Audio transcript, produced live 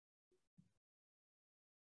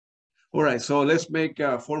All right, so let's make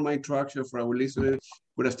a formal introduction for our listeners.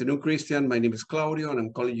 Good afternoon, Kristian. My name is Claudio, and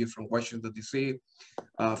I'm calling you from Washington, D.C.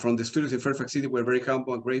 From the studios in Fairfax City. We're very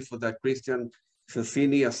humble and grateful that Kristian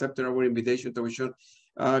Sensini accepted our invitation to our show.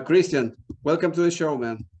 Kristian, welcome to the show,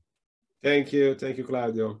 man. Thank you,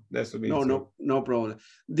 Claudio. Nice to meet you. No problem.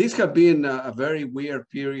 This has been a very weird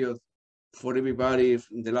period for everybody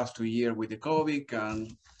in the last 2 years with the COVID,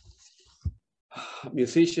 and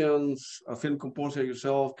musicians, a film composer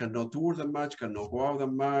yourself, cannot tour that much, cannot go out that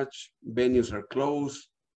much. Venues are closed.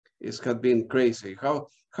 It has been crazy. How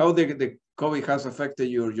the COVID has affected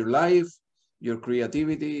your life, your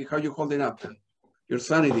creativity? How you holding up, your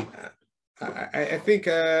sanity? I think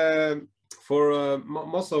for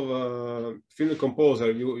most of film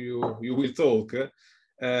composer, you will talk.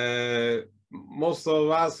 Most of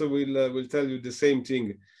us will tell you the same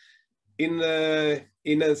thing.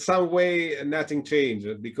 In some way, nothing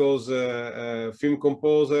changed because film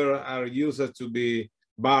composers are used to be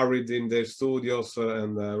buried in their studios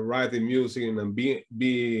and writing music and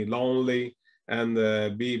be lonely and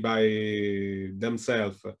be by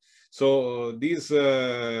themselves. So this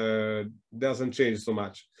doesn't change so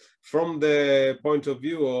much. From the point of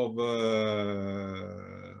view of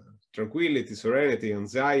tranquility, serenity,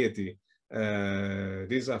 anxiety,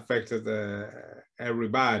 this affected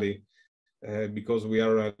everybody. Because we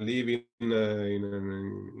are living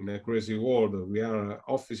in a crazy world. We are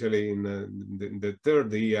officially in the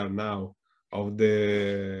third year now of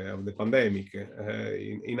the pandemic.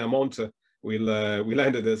 In a month, we'll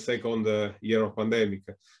end the second year of pandemic.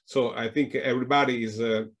 So I think everybody is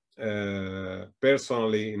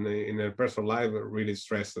personally in a personal life really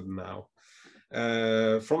stressed now.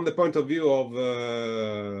 From the point of view of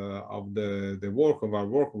the work of our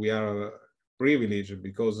work, we are privileged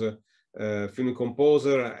because film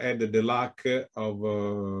composer had the luck of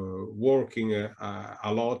working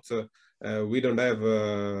a lot. We don't have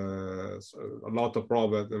a lot of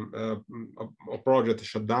project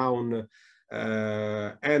shut down,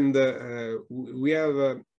 and we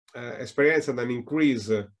have experienced an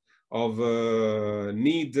increase of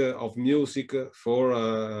need of music for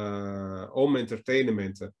home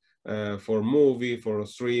entertainment, for movie, for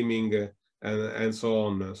streaming, and so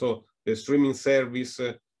on. So the streaming service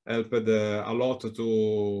helped a lot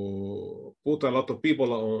to put a lot of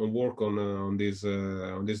people on work on these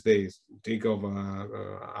days. Think of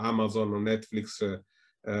Amazon or Netflix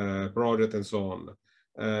project and so on.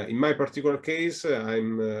 In my particular case,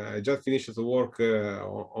 I just finished to work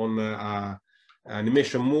on an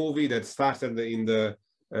animation movie that started in the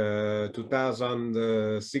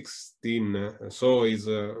 2016. So is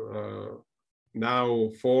now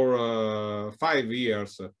for 5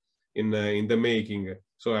 years in the making.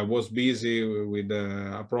 So I was busy with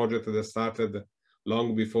a project that started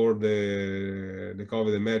long before the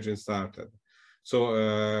COVID emergency started.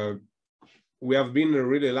 So we have been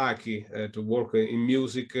really lucky to work in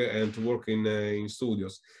music and to work in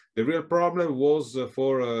studios. The real problem was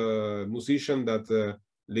for musicians that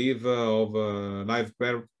live of live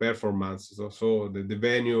performance. So the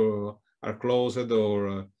venue are closed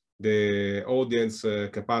or the audience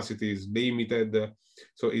capacity is limited.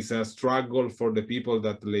 So it's a struggle for the people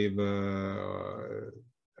that live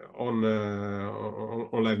on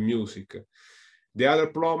live music. The other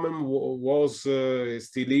problem was,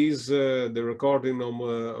 still is, the recording of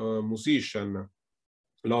musician.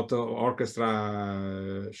 A lot of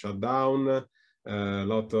orchestra shut down, a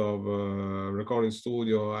lot of recording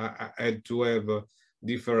studio had to have a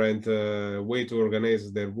different way to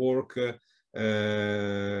organize their work.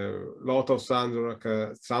 Lot of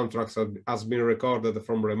soundtracks has been recorded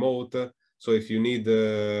from remote. So if you need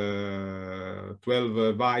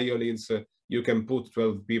 12 violins, you can put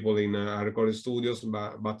 12 people in recording studios,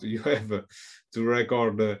 but you have to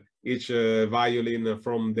record each violin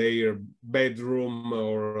from their bedroom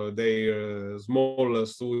or their small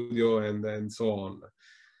studio and so on.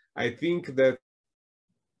 I think that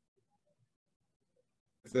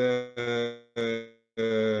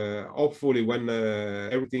hopefully when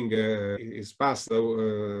everything is past,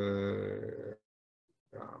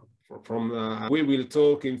 we will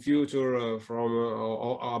talk in future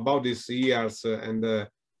about these years, and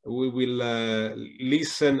we will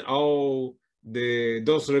listen how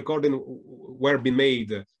those recordings were being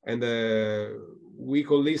made, and we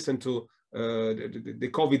could listen to the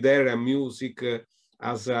COVID era music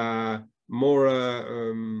as a more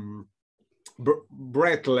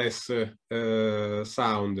breathless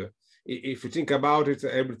sound. If you think about it,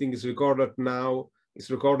 everything is recorded now.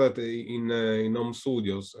 It's recorded in home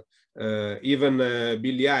studios. Even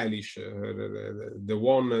Billie Eilish, the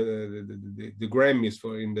one, the Grammys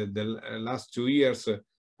for in the last 2 years,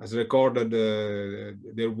 has recorded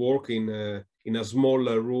their work in a small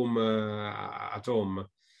room at home.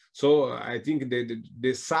 So I think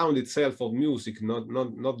the sound itself of music,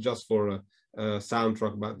 not just for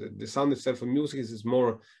soundtrack, but the sound itself of music is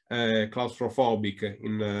more claustrophobic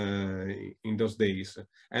in those days.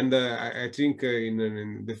 And I think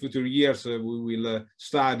in the future years we will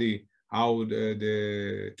study how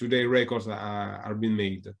the today records are being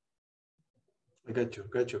made. I got you.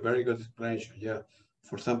 Very good explanation. Yeah,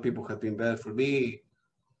 for some people have been bad. For me,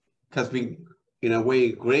 it has been in a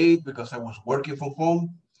way great because I was working from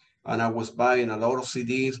home and I was buying a lot of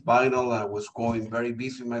CDs, vinyl. I was going very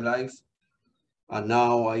busy in my life. And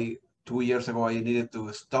now 2 years ago, I needed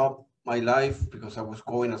to stop my life because I was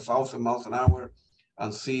going 1,000 miles an hour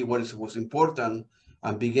and see what was important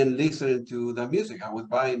and begin listening to the music. I was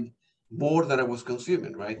buying more than I was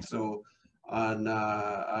consuming, right? So, and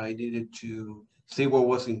I needed to see what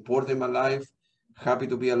was important in my life, happy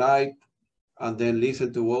to be alive, and then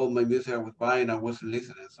listen to all my music I was buying. I wasn't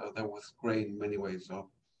listening. So that was great in many ways. So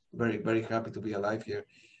very, very happy to be alive here.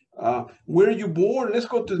 Were you born? Let's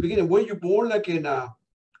go to the beginning. Were you born like in a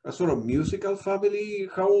sort of musical family?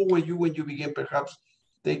 How old were you when you began perhaps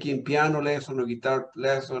taking piano lesson or guitar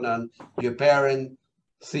lesson, and your parents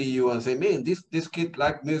see you and say, "Man, this kid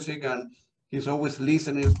likes music and he's always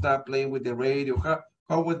listening, start playing with the radio."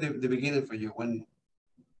 How was the beginning for you? When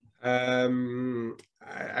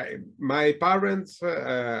my parents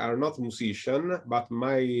are not musicians, but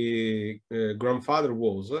my grandfather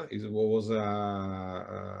was a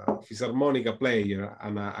fisharmonica player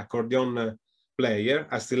and an accordion player.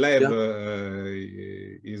 I still have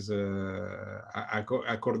his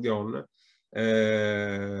accordion,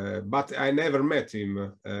 but I never met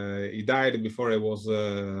him. He died before I was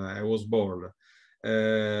born.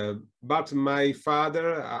 But my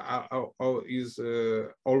father is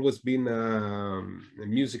always been a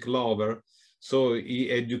music lover, so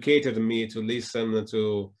he educated me to listen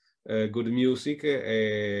to good music.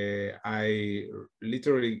 I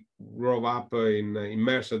literally grew up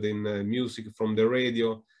immersed in music from the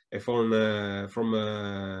radio and from the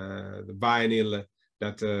vinyl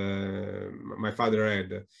that my father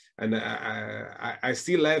had, and I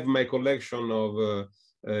still have my collection of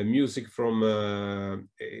music from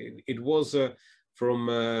it was from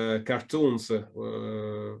cartoons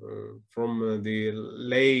from the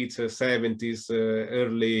late 70s,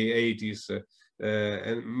 early 80s,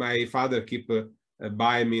 and my father keep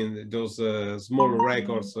buying me those small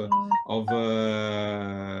records of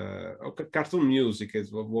cartoon music.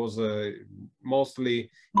 It was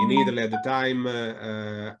mostly in Italy at the time,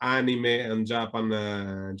 anime and Japan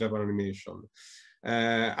animation.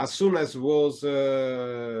 As soon as was,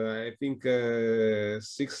 I think,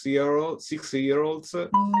 6 year olds,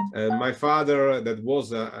 my father, that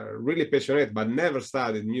was really passionate but never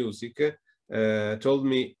studied music, told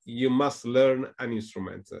me, "You must learn an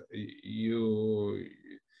instrument.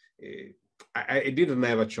 I didn't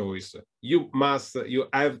have a choice. You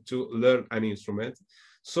have to learn an instrument."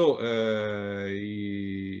 So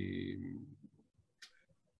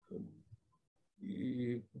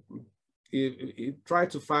he tried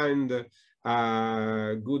to find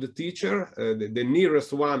a good teacher. The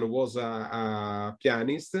nearest one was a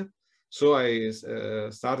pianist, so I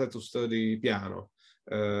started to study piano.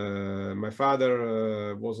 My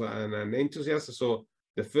father was an enthusiast, so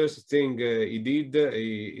the first thing he did,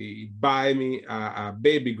 he buy me a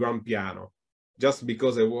baby grand piano, just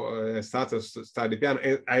because I started to study piano.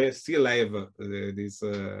 I still have this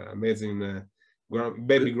amazing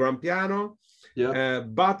baby grand piano. Yeah.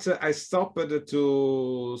 But I stopped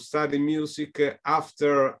to study music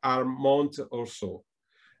after a month or so,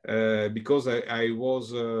 because I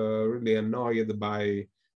was really annoyed by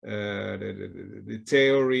the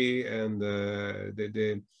theory, and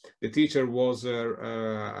the teacher was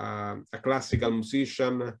a classical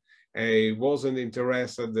musician. I wasn't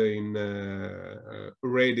interested in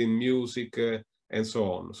reading music and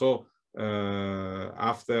so on. So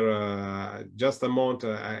after just a month,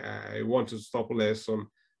 I want to stop lesson,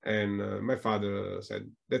 and my father said,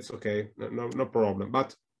 "That's okay, no problem."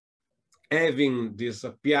 But having this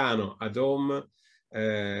piano at home,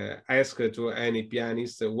 ask to any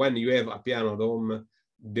pianist, when you have a piano at home,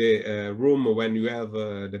 the room when you have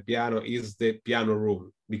the piano is the piano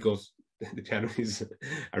room, because the piano is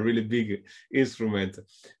a really big instrument.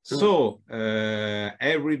 So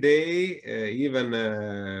every day, even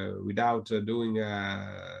without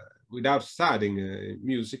studying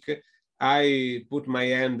music, I put my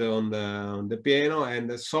hand on the piano,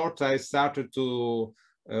 and I started to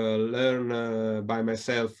learn by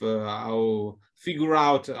myself figure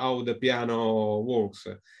out how the piano works.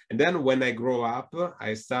 And then when I grow up,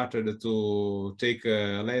 I started to take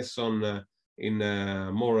a lesson in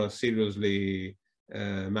a more seriously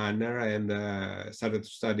manner and started to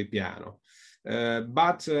study piano.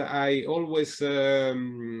 But I always,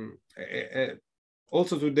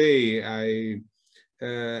 also today, I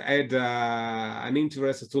had an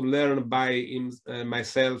interest to learn by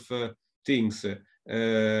myself things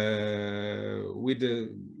with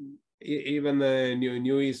even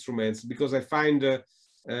new instruments, because I find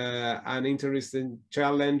an interesting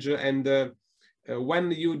challenge. And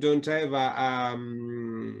when you don't have a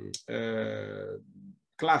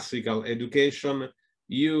classical education,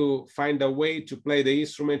 you find a way to play the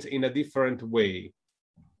instrument in a different way,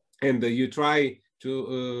 and you try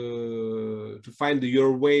to find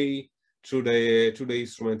your way through the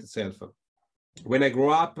instrument itself. When I grew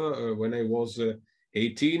up, when I was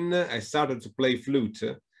 18, I started to play flute,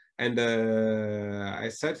 and I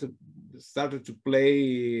started to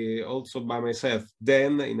play also by myself.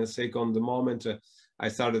 Then, in a second moment, I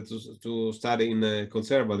started to study in a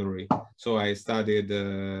conservatory. So I studied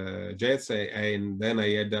jazz, and then I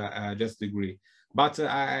had a jazz degree. But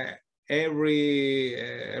every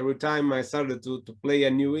time I started to play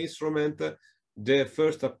a new instrument, the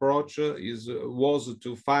first approach was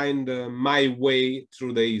to find my way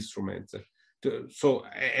through the instrument. So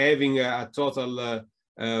having a total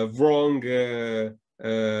wrong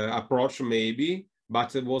approach maybe,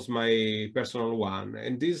 but it was my personal one.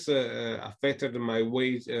 And this affected my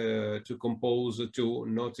way to compose too,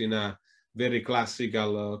 not in a very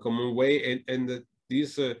classical common way. And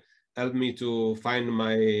this helped me to find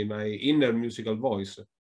my inner musical voice.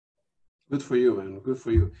 Good for you, man. Good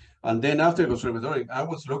for you. And then after conservatory, I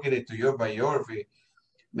was looking into your biography.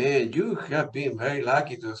 Man, you have been very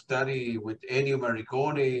lucky to study with Ennio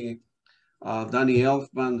Morricone, Danny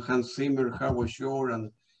Elfman, Hans Zimmer, Howard Shore, and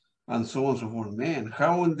so on and so forth. Man,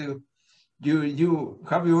 how in the you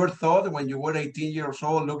have you ever thought when you were 18 years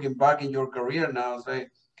old, looking back in your career now, say,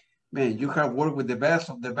 man, you have worked with the best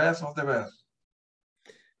of the best of the best?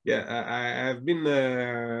 Yeah, I've been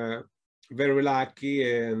very lucky,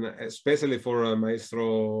 and especially for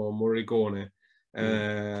Maestro Morricone.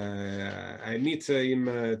 I meet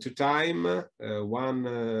him 2 times.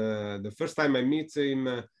 The first time I meet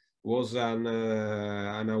him was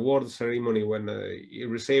an award ceremony when he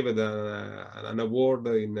received an award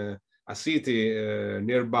in a city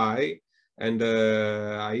nearby, and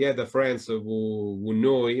I had a friend who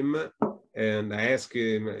know him, and I asked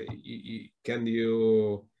him, "Can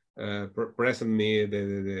you present me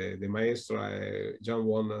the maestro? I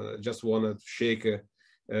just want to shake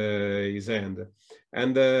his hand."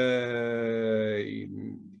 And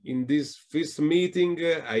in this first meeting,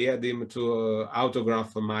 I had him to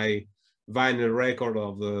autograph my vinyl record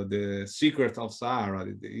of the Secret of Sahara.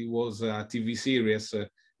 It was a TV series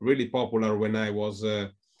really popular when I was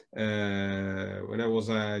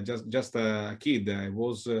just a kid. I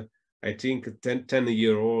was I think 10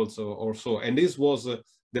 years old or so, and this was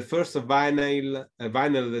the first vinyl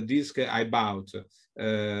disc I bought.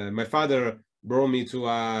 My father brought me to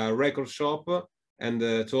a record shop and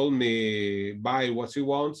told me, buy what you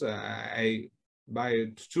want. I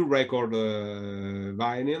buy 2 record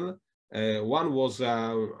vinyl. One was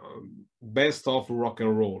best of rock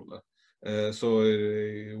and roll. So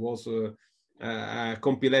it was a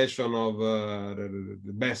compilation of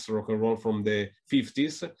the best rock and roll from the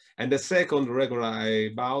 50s. And the second record I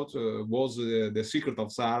bought was The Secret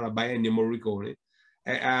of Sahara by Ennio Morricone.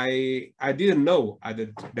 I didn't know at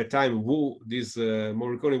the time who this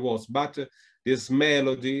Morricone was, but this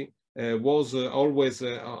melody was always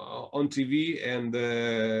on TV and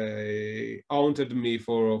haunted me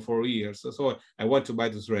for years. So I went to buy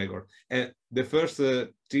this record. And the first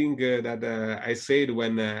thing that I said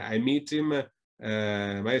when I meet him,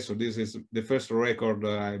 Maestro, this is the first record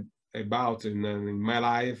I bought in my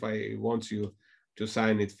life. I want you to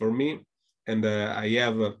sign it for me. And I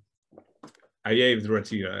have it right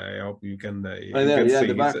here. I hope you can see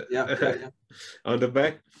the back. it Yeah. on the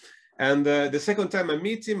back. And the second time I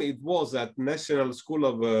meet him, it was at National School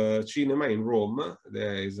of Cinema in Rome.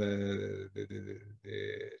 There is the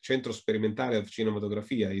Centro Sperimentale of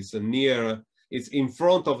Cinematografia. It's in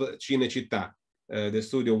front of Cinecittà, the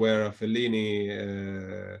studio where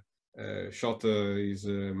Fellini shot his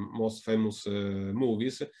most famous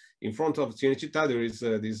movies. In front of Cinecittà, there is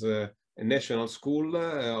this National School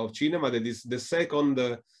of Cinema that is the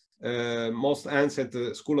second most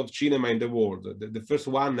ancient school of cinema in the world. The first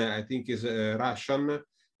one, I think, is Russian,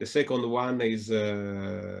 the second one is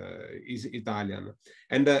Italian.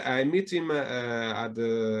 And I met him at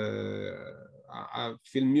a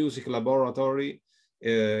film music laboratory.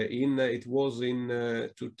 It was in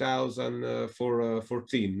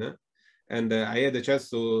 2014, and I had the chance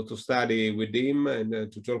to study with him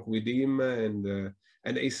and to talk with him, and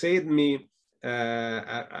he said me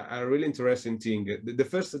a really interesting thing. The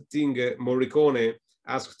first thing Morricone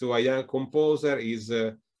asked to a young composer is,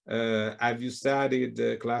 have you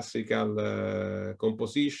studied classical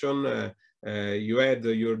composition? You had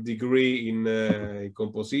your degree in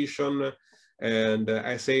composition? And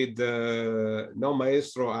I said, no,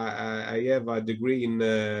 maestro, I have a degree in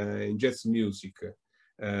jazz music.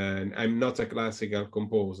 And I'm not a classical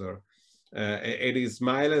composer. And he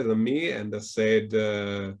smiled at me and said,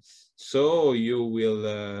 so you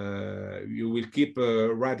will keep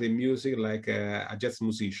writing music like a jazz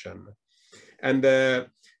musician. And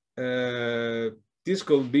this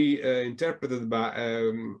could be interpreted by,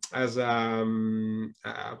 as a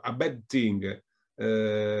bad thing.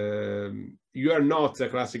 You are not a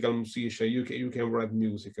classical musician. You can write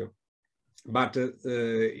music, but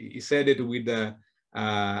he said it with a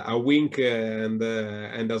wink and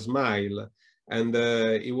a smile, and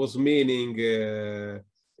it was meaning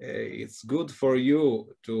it's good for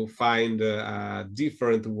you to find a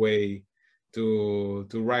different way to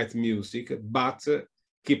write music, but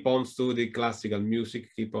keep on studying classical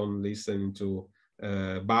music, keep on listening to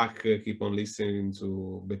Bach, keep on listening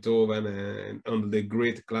to Beethoven and the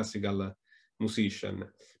great classical musician.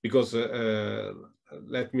 Because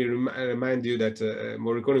let me remind you that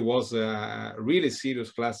Morricone was a really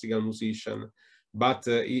serious classical musician, but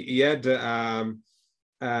he had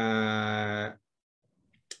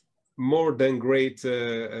more than great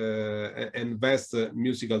and vast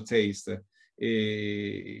musical taste.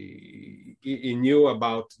 He knew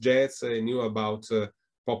about jazz, he knew about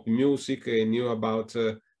pop music, he knew about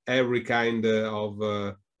every kind of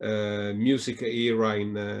music era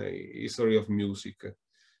in history of music.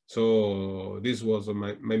 So this was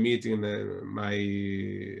my meeting, my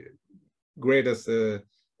greatest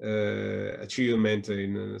achievement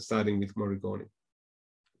in studying with Morricone.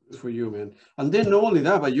 For you, man. And then not only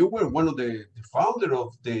that, but you were one of the founder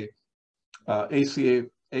of the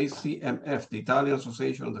ACMF, the Italian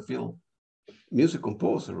Association of the Film Music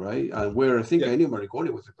Composer, right? And where I think Ennio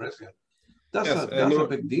Morricone was the president. That's a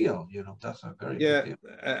big deal, you know. That's a very big deal.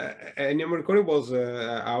 Ennio Morricone was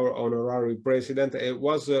our honorary president. It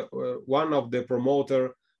was one of the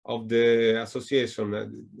promoter of the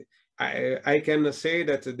association. I can say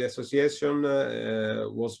that the association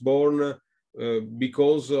was born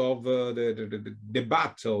because of the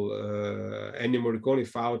battle Ennio Morricone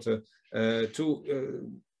fought to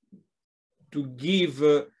give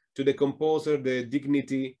to the composer the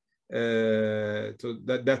dignity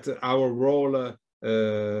that our role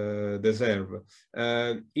deserve.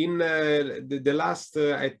 In the last,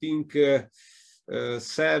 I think,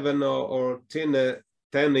 7 or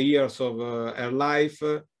 10 years of her life,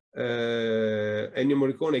 Ennio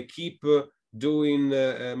Morricone keep doing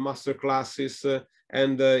master classes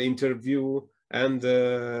and interview and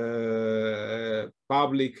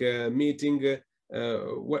public meeting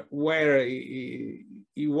where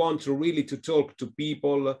he wants really to talk to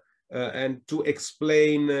people and to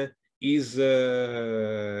explain his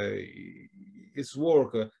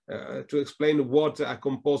work, to explain what a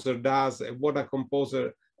composer does, what a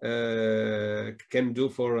composer can do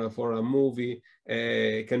for a movie,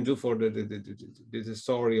 can do for the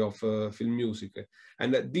story of film music.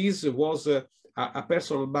 And this was a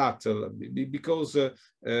personal battle because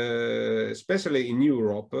especially in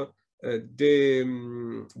Europe,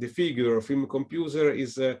 the figure of film composer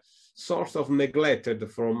is sort of neglected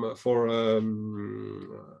for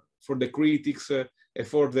the critics,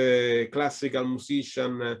 for the classical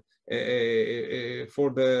musician,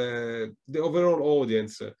 for the overall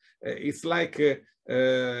audience. It's like a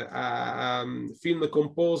film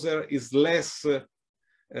composer is less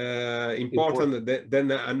important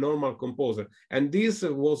than a normal composer, and this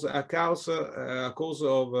was a cause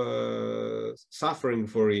of suffering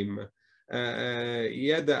for him. He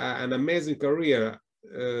had an amazing career,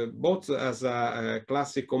 both as a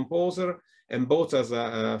classic composer and both as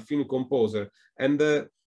a film composer, and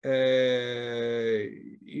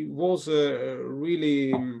he was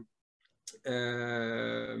really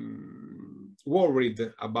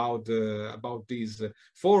worried about this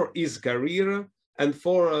for his career and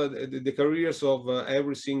for the careers of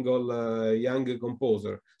every single young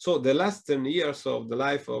composer. So the last 10 years of the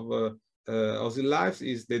life of his life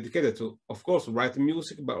is dedicated to, of course, write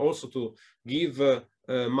music, but also to give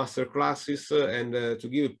master classes and to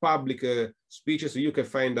give public speeches. You can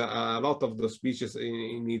find a lot of the speeches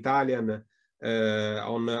in Italian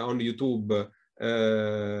on YouTube,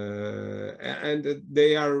 and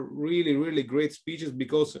they are really, really great speeches,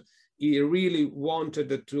 because he really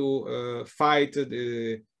wanted to fight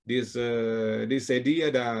this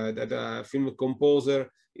idea that a film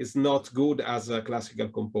composer is not good as a classical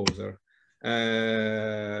composer.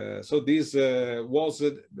 So this was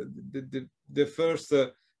the first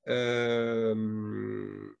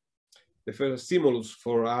stimulus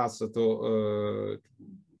for us to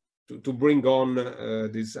bring on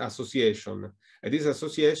this association. And this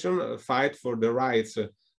association fight for the rights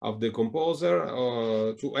of the composer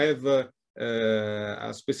to have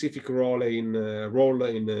a specific role in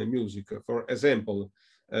music. For example,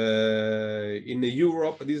 in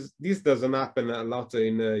Europe, this doesn't happen a lot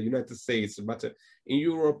in the United States, but in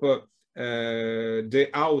Europe, the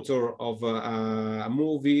author of a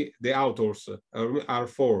movie, the authors are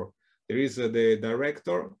four. There is the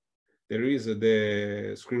director, there is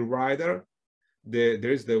the screenwriter,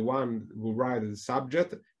 there is the one who writes the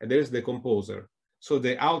subject, and there is the composer. So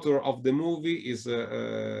the author of the movie is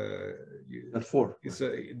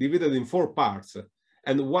divided in 4 parts.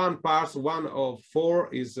 And one of 4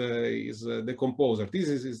 is the composer. This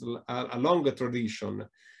is a longer tradition,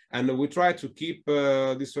 and we try to keep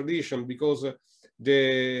this tradition because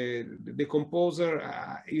the composer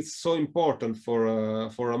is so important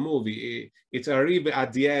for a movie. It's arrived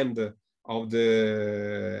at the end of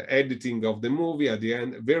the editing of the movie, at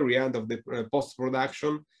the very end of the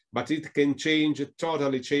post-production, but it can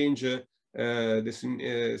totally change the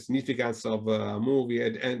significance of a movie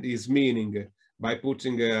and its meaning, by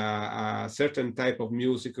putting a certain type of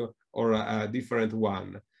music or a different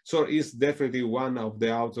one. So it's definitely one of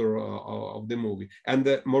the author of the movie. And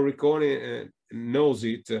Morricone knows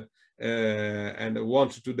it and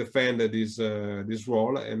wants to defend this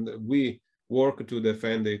role, and we work to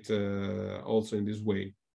defend it also in this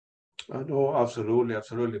way. No, absolutely,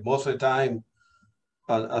 absolutely. Most of the time,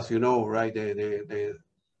 as you know, right,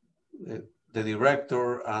 the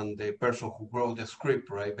director and the person who wrote the script,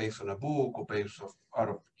 right, based on a book or based out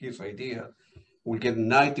of his idea, will get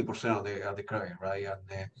 90% of the credit, right?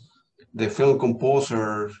 And the film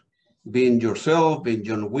composer, being yourself, being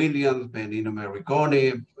John Williams, being Ennio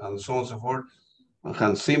Morricone, and so on and so forth, and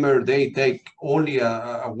Hans Zimmer, they take only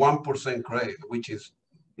a 1% credit, which is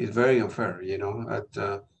very unfair, you know.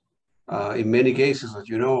 In many cases, as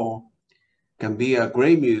you know, can be a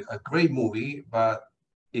great movie, but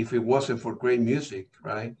if it wasn't for great music,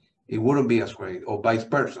 right, it wouldn't be as great, or vice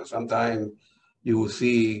versa. Sometimes you will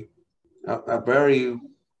see a very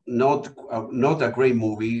not a great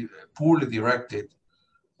movie, poorly directed,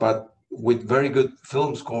 but with very good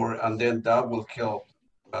film score, and then that will kill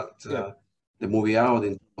the movie out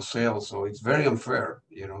in sales. So it's very unfair,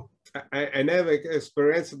 you know. I never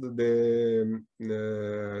experienced the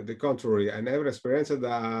contrary. I never experienced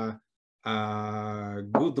a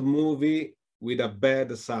good movie with a bad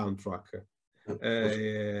soundtrack,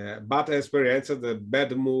 but I experienced a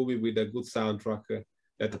bad movie with a good soundtrack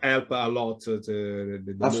that helped a lot the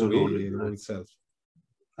movie itself.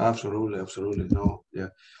 Absolutely, no, yeah.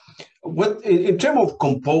 What in terms of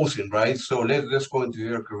composing, right? So let's go into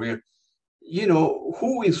your career. You know,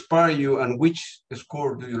 who inspired you and which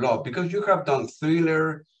score do you love? Because you have done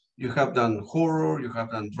thriller, you have done horror, you have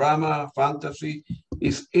done drama, fantasy.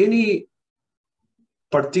 Is any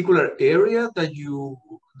particular area that you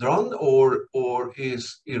done, or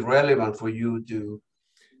is irrelevant for you to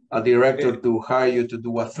a director to hire you to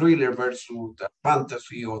do a thriller versus a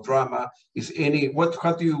fantasy or drama? Is any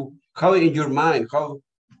how in your mind how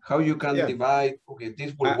you can divide? Okay,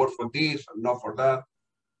 this will work for this and not for that.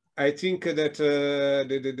 I think that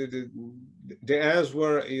the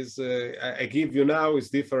answer is I give you now is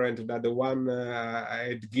different than the one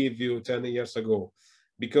I'd give you 10 years ago,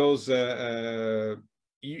 because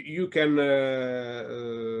you can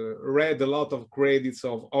read a lot of credits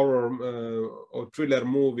of horror or thriller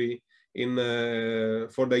movie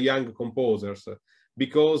for the young composers,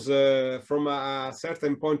 because from a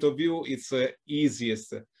certain point of view, it's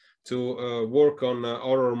easiest to work on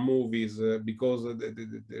horror movies because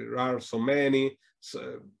there are so many.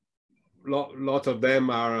 Lot of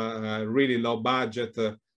them are really low budget,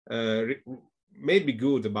 maybe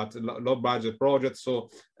good, but low budget projects. So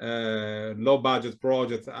low budget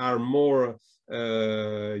projects are more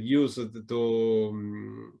used to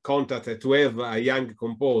contact to have a young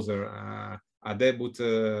composer, a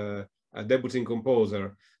debuting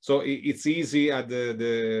composer. So it's easy in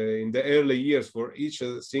the early years for each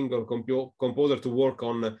single composer to work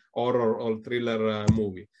on horror or thriller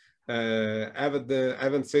movie.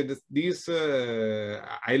 Having said this,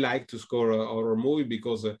 I like to score a horror movie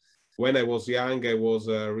because when I was young, I was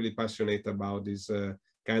really passionate about this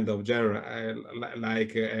kind of genre,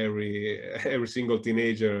 like every single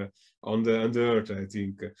teenager on the earth, I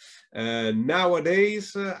think.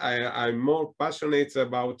 Nowadays, I'm more passionate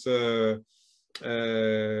about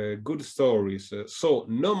good stories. So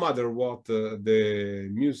no matter what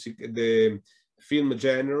the film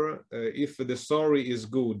genre, if the story is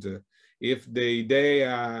good, if the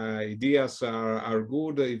ideas are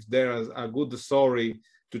good, if there's a good story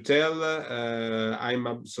to tell, I'm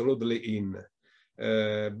absolutely in.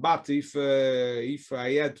 But if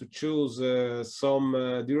I had to choose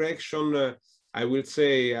some direction, I will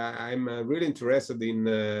say I'm really interested in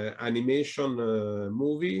animation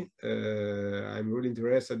movie. I'm really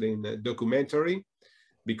interested in documentary,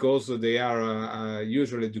 because they are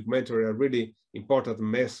usually documentary a really important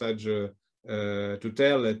message to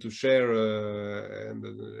tell, to share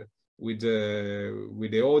with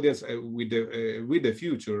the audience, with the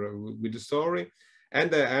future, with the story.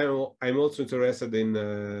 And I'm also interested in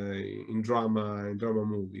drama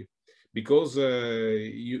movie, because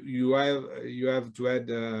you have to add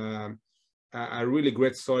a really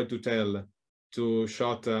great story to tell to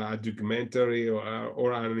shot a documentary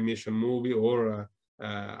or an animation movie or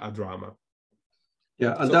a drama.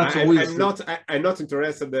 Yeah, and so that's I'm not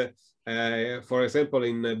interested, for example,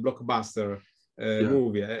 in a blockbuster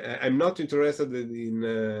movie. I'm not interested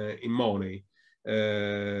in money.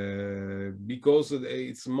 Because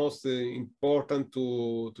it's most important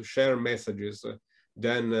to share messages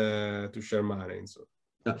than to share money. So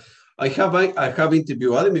I have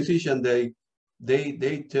interviewed other musicians.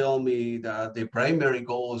 They tell me that the primary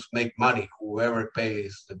goal is make money, whoever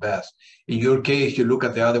pays the best. In your case, you look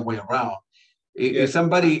at the other way around. If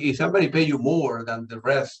somebody pay you more than the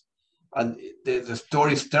rest, and the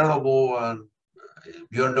story is terrible, and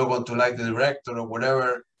you're not going to like the director or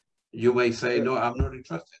whatever, you may say, no, I'm not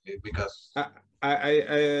interested, because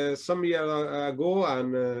I some years ago,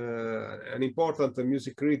 an important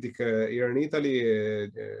music critic here in Italy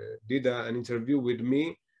did an interview with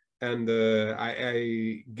me, and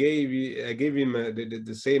I gave him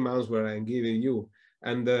the same answer I'm giving you,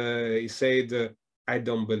 and he said, I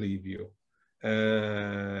don't believe you,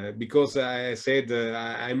 because I said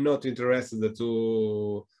I'm not interested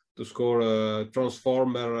to score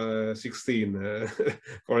Transformer 16,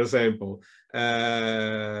 for example,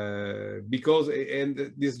 because,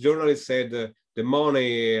 and this journalist said the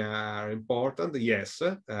money are important. Yes,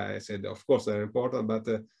 I said, of course they're important, but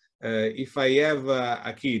if I have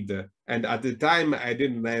a kid, and at the time I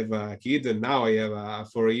didn't have a kid, and now I have a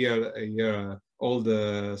 4-year-old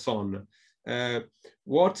son,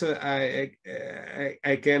 what I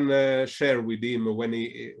can share with him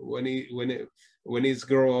when he's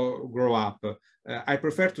grow up. I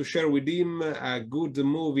prefer to share with him a good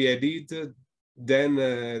movie I did than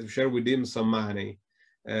to share with him some money.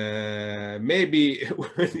 Maybe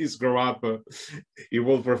when he's grow up, he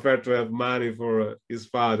will prefer to have money for his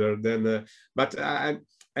father than. But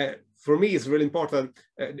for me, it's really important.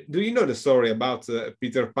 Do you know the story about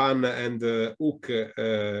Peter Pan and Hook?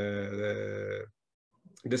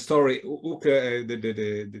 The story, Hook,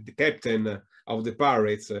 the captain of the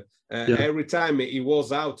pirates. Every time he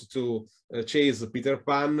was out to chase Peter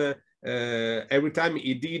Pan, every time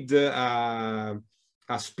he did a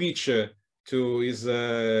speech to his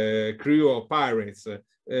crew of pirates,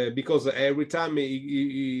 because every time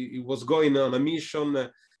he was going on a mission,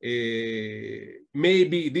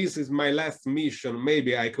 maybe this is my last mission,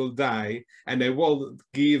 maybe I could die, and I will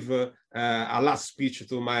give a last speech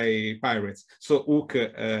to my pirates. So Hook,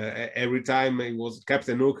 every time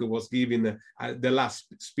Captain Hook was giving the last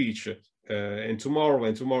speech, and tomorrow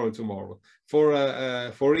and tomorrow and tomorrow.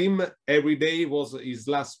 For him, every day was his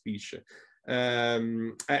last speech.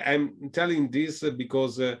 I'm telling this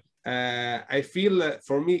because I feel,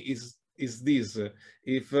 for me, is this: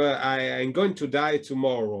 if I'm going to die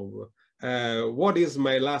tomorrow, what is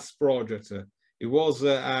my last project? It was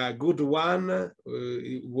a good one.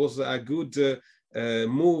 It was a good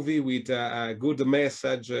movie with a good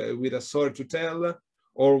message, with a story to tell,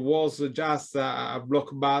 or was just a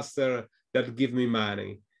blockbuster that give me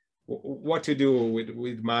money? What you do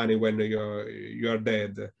with money when you're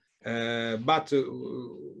dead? But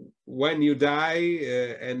when you die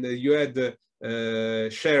and you had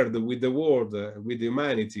shared with the world, with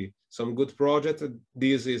humanity, some good project,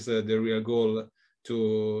 this is the real goal,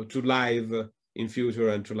 to live in future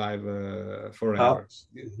and to live forever.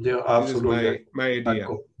 Yeah, absolutely. This is my idea.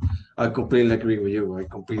 I completely agree with you.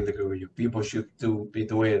 People should be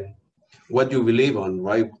doing what you believe on,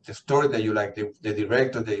 right? The story that you like, the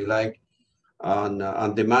director that you like,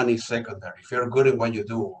 and the money is secondary. If you're good in what you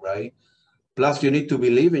do, right? Plus, you need to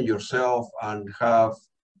believe in yourself and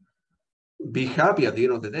be happy at the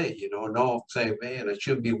end of the day. You know, not say, man, I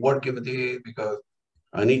shouldn't be working with this because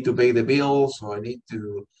I need to pay the bills, or I need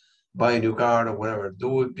to buy a new car or whatever.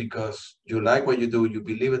 Do it because you like what you do. You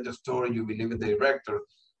believe in the story. You believe in the director.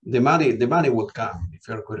 The money will come if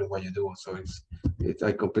you're good at what you do. So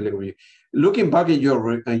I completely agree. Looking back at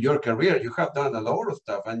your career, you have done a lot of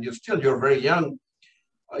stuff, and you're very young.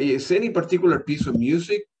 Is any particular piece of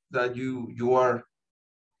music that you are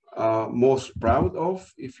most proud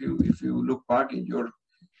of? If you look back in your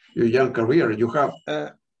young career, you have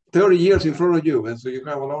 30 years in front of you, and so you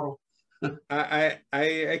have a lot of.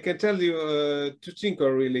 I can tell you two things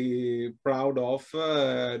I'm really proud of.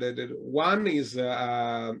 One is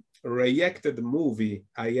a reacted movie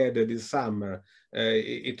I had this summer.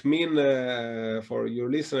 It means for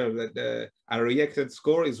your listener that a reacted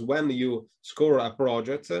score is when you score a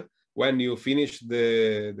project, when you finish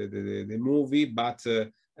the movie, but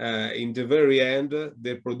in the very end,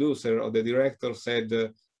 the producer or the director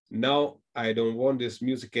said, no, I don't want this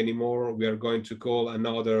music anymore. We are going to call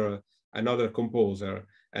another composer.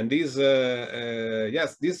 And this,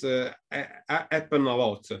 yes, this happened a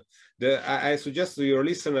lot. I suggest to your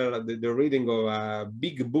listener the reading of a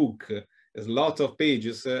big book. There's a lot of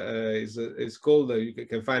pages. It's called, you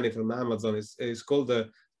can find it on Amazon. It's called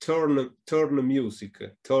Turn Music.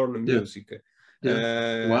 Turn Music.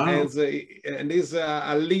 Yeah. Wow. And there's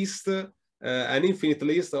a list, an infinite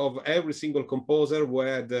list of every single composer who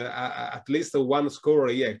had at least one score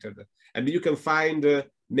reacted. And you can find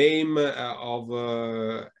name of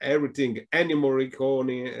everything: Ennio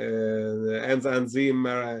Morricone, Hans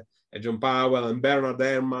Zimmer, John Powell, and Bernard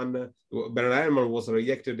Herrmann. Bernard Herrmann was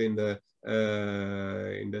reacted in the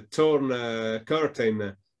Torn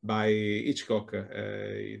Curtain by Hitchcock.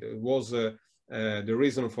 It was the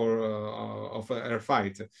reason for of her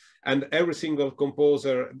fight. And every single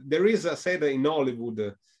composer, there is a said in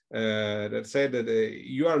Hollywood that said that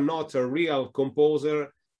you are not a real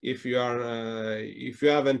composer if you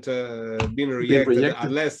haven't been reacted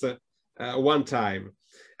at least one time.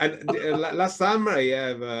 And last summer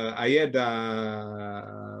I had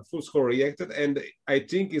a full score reacted, and I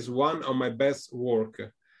think it's one of my best work.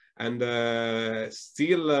 And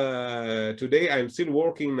still today I'm still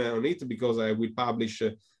working on it, because I will publish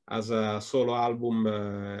as a solo album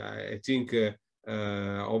I think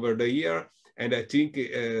over the year, and I think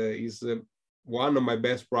is one of my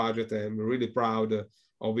best projects. I'm really proud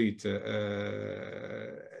of it.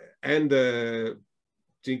 And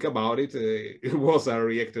think about it, it was a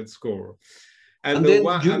reacted score. And then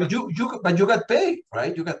but you got paid,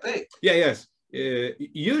 right? You got paid. Yeah, yes.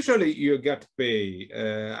 Usually you get paid.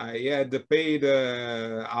 I had paid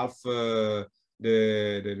half the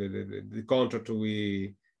contract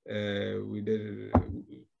we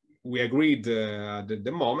agreed at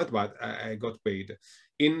the moment, but I got paid.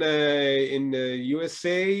 In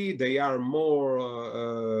USA, they are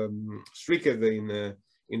more strict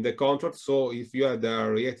in the contract. So if you had a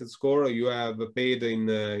reacted score, you have paid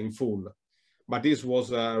in full. But this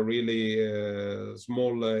was a really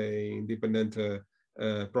small independent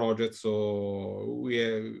project, so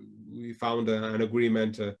we found an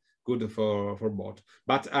agreement good for both.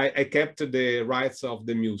 But I kept the rights of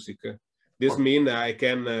the music. This means I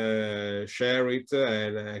can share it,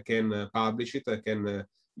 and I can publish it. I can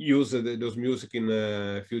use those music in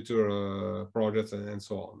future projects and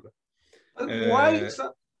so on.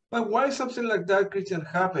 But why something like that, Kristian,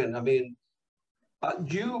 happen? I mean,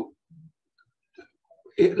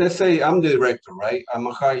 let's say I'm the director, right? I'm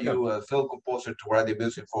gonna hire you, a film composer, to write the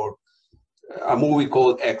music for a movie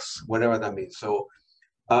called X, whatever that means. So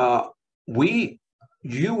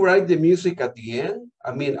you write the music at the end.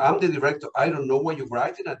 I mean, I'm the director. I don't know what you're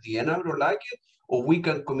writing at the end. I don't like it. Or we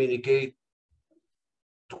can communicate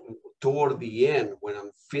toward the end when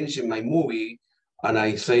I'm finishing my movie, and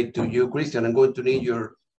I say to you, Kristian, I'm going to need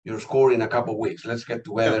your score in a couple of weeks. Let's get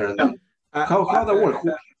together. And then how that works?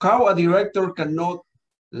 How a director cannot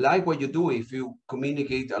like what you do if you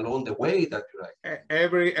communicate along the way that you like?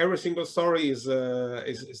 Every single story is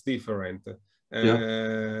different.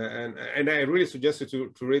 And I really suggest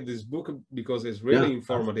you to read this book, because it's really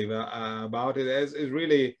informative about it. It's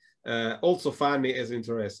really also funny as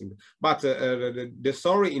interesting. But the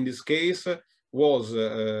story in this case was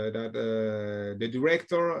that the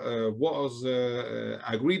director was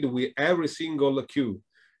agreed with every single cue.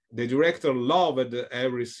 The director loved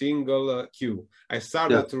every single cue. I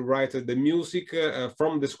started to write the music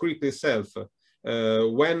from the script itself.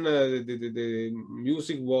 when the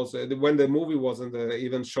music was, when the movie wasn't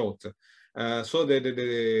even shot. So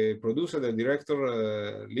the producer, the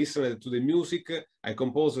director listened to the music. I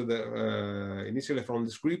composed initially from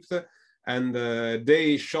the script, and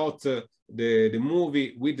they shot the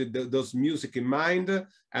movie with those music in mind,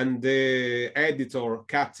 and the editor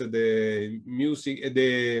cut the music,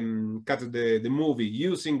 cut the movie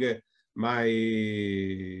using my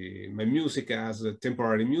music as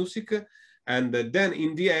temporary music. And then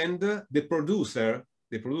in the end, the producers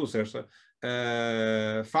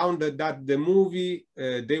found that the movie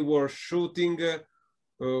they were shooting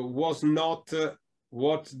was not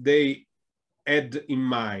what they had in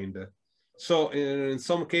mind. So in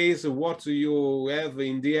some cases, what you have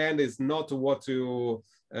in the end is not what you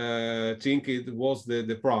think it was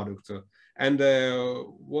the product. And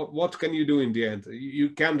what can you do in the end? You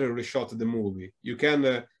can reshot the movie. You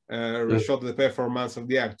can reshot the performance of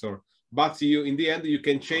the actor. But you, in the end, you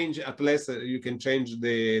can change, at least you can change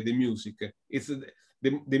the music. It's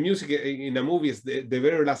the music in a movie is the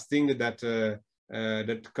very last thing that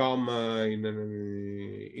that come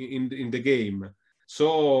in the game.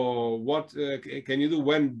 So what can you do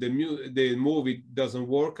when the movie doesn't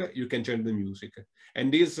work? You can change the music,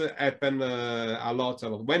 and this happen a lot.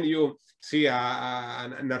 When you see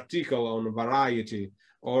an article on Variety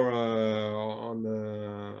or on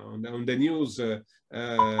the news.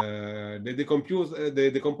 The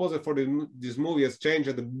composer for this movie has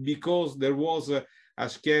changed because there was a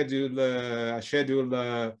schedule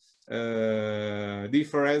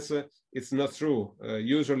difference. It's not true.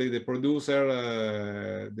 Usually the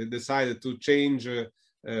producer they decided to change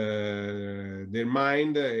their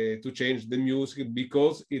mind to change the music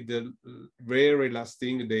because it's the very last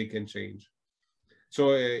thing they can change.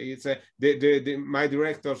 So it's my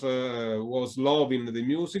director was loving the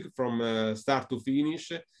music from start to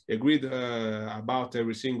finish. Agreed about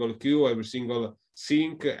every single cue, every single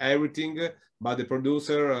sync, everything. But the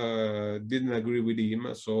producer didn't agree with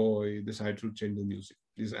him, so he decided to change the music.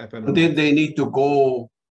 This happened. And then they need to go.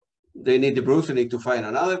 The producer need to find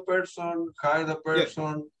another person, hire the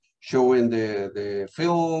person, showing the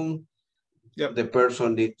film. Yep. The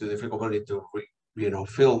person the film company need to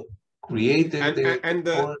film. Created and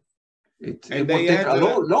it would take a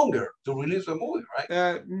lot longer to release a movie,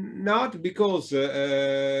 right? Not because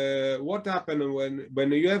what happened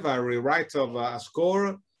when you have a rewrite of a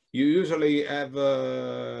score, you usually have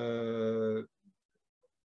 2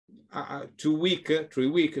 weeks, 3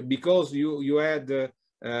 weeks, because you had to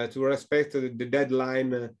respect the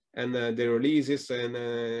deadline and the releases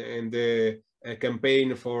and the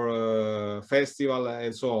campaign for festival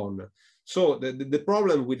and so on. So the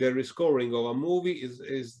problem with the rescoring of a movie is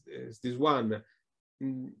this one.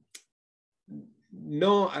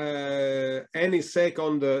 No, any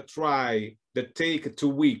second try that take 2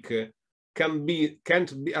 weeks can't be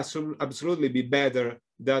absolutely be better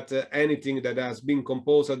than anything that has been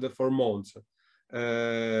composed for months.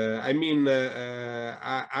 I mean,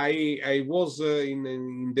 I was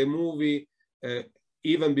in the movie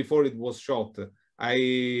even before it was shot.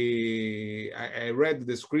 I read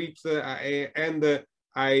the script and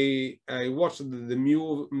I watched the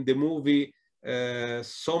movie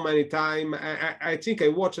so many times. I think I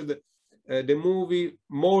watched the movie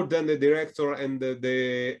more than the director and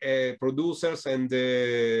the producers and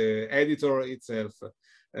the editor itself.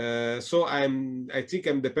 So I think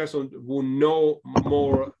I'm the person who know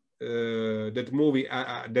more that movie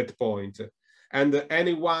at that point. And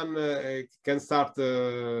anyone can start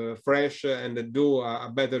fresh and do a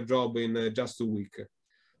better job in just 2 weeks.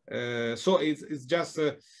 So it's just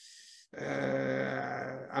a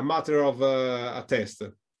matter of a test.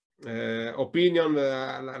 Opinion,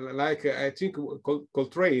 like I think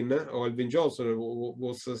Coltrane or Elvin Johnson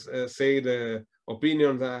was said,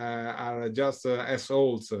 opinions are just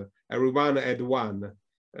assholes. Everyone had one.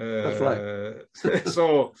 That's right.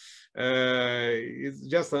 So it's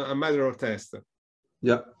just a matter of test.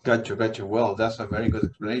 Yeah, gotcha. Well, that's a very good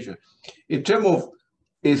explanation. In terms of,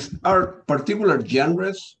 are particular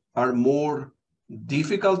genres are more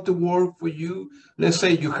difficult to work for you? Let's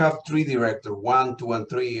say you have 3 directors, 1, 2, and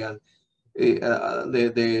 3, and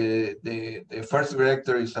the first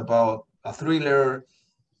director is about a thriller.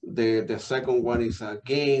 The second one is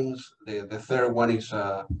games. The third one is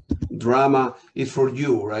drama. It's for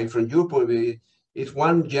you, right? From your point of view, it's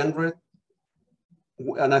one genre.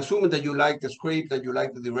 And assuming that you like the script, that you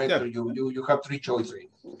like the director, you have 3 choices,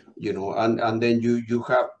 and then you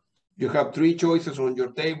have 3 choices on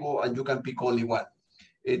your table, and you can pick only one.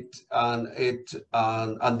 And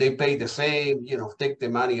they pay the same. Take the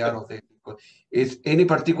money out of it. Is any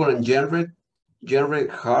particular genre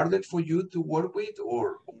genre harder for you to work with,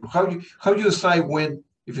 or how you decide when,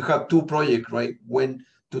 if you have two projects, right, when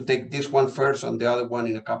to take this one first and the other one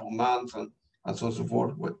in a couple of months, and so on and so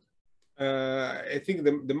forth? What? I think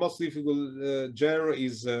the most difficult genre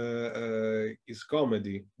is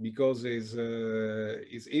comedy, because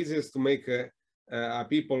it's easiest to make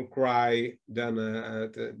people cry than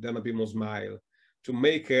a people smile. To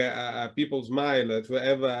make people smile, to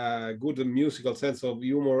have a good musical sense of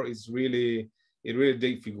humor is really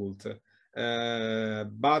difficult.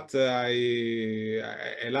 But I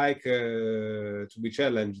like to be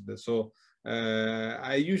challenged, so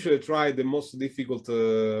I usually try the most difficult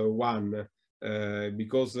one,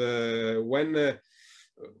 because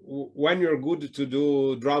when you're good to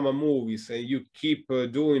do drama movies and you keep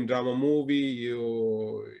doing drama movie,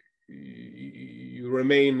 you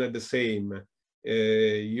remain the same.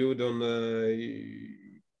 You don't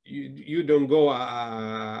go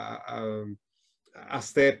a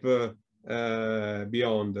step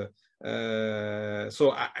beyond.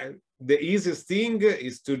 So the easiest thing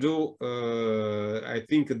is to do, I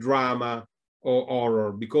think, drama or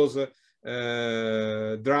horror, because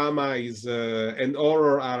drama is and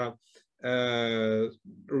horror are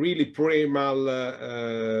really primal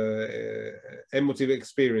emotive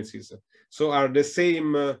experiences, so are the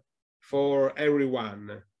same for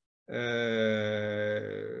everyone.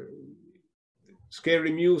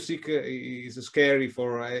 Scary music is scary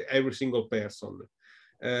for every single person.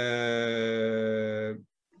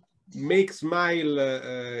 Make smile,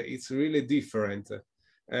 it's really different.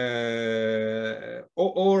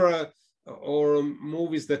 Or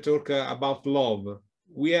movies that talk about love.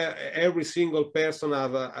 Every single person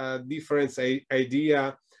have a different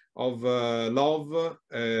idea of love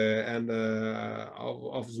and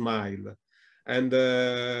of smile. And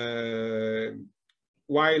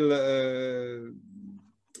while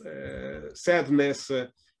sadness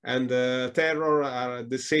and terror are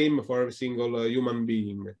the same for every single human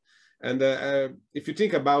being. And if you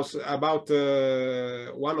think about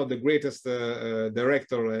one of the greatest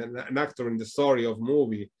director and actor in the story of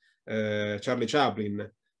movie, Charlie Chaplin,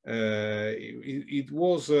 it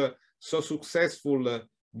was so successful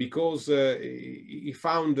because he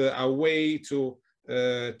found a way to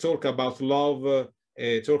talk about love,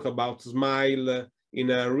 talk about smile in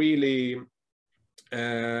a really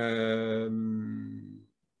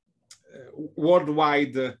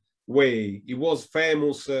worldwide way. He was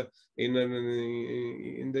famous in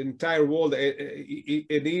the entire world.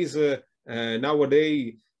 It is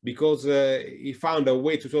nowadays because he found a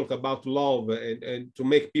way to talk about love and to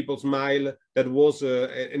make people smile that was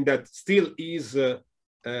and that still is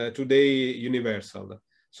today universal.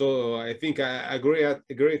 So I think a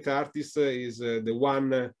great artist is the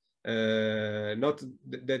one not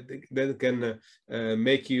that can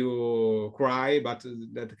make you cry, but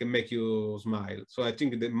that can make you smile. So I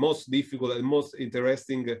think the most difficult and most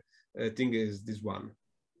interesting thing is this one.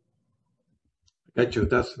 Got you.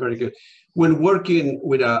 That's very good. When working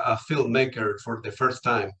with a filmmaker for the first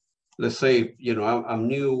time, let's say, you know, I'm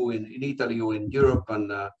new in Italy or in Europe,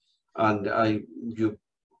 and I'm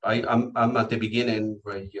at the beginning,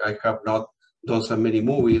 right? I have not done so many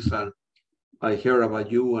movies, and I hear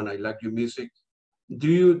about you and I like your music. Do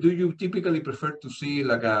you typically prefer to see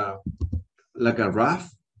like a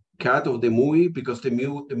rough cut of the movie, because the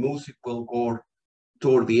music will go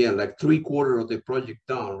toward the end, like 3/4 of the project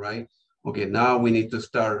done, right? Okay, now we need to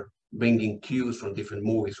start bringing cues from different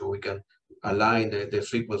movies so we can align the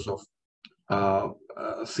sequence of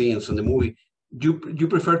scenes in the movie. Do you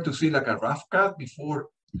prefer to see like a rough cut before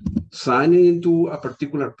signing into a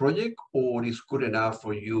particular project, or is good enough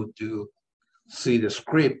for you to see the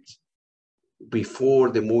script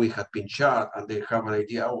before the movie had been shot and they have an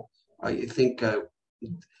idea, oh, I think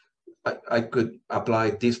I could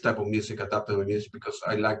apply this type of music, adaptive music, because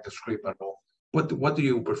I like the script and all. What do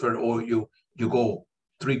you prefer? Or you go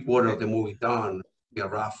 3/4 of the movie done, yeah,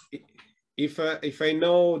 rough? If I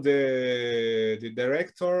know the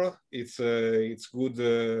director, it's good.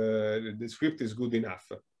 The script is good enough,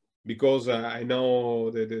 because I know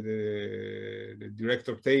the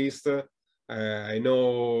director taste. I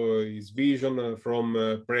know his vision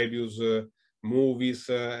from previous movies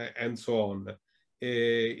and so on.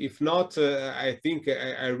 If not, I think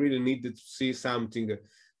I really needed to see something,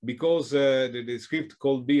 because the script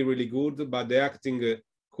could be really good, but the acting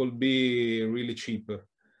could be really cheap.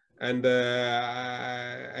 And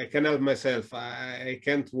I can help myself. I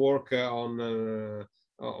can't work on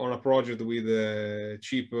a project with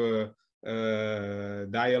cheap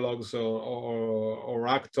dialogues or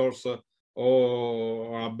actors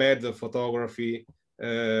or a bad photography.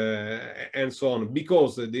 and so on,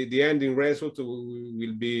 because the ending result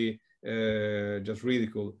will be just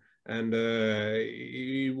ridicule, and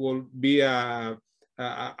it will be a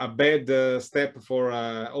bad step for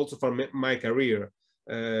also for my career,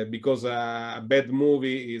 because a bad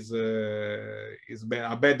movie is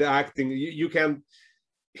bad, a bad acting. You can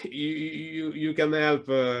help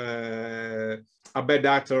a bad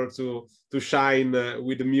actor to shine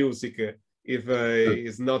with the music if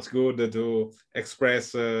it's not good to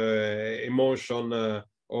express emotion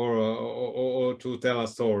or to tell a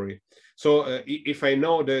story. So if I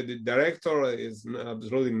know the director is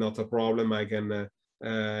absolutely not a problem, I can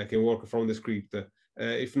work from the script.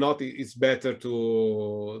 If not, it's better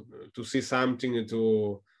to see something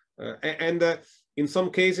to and in some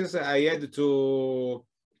cases I had to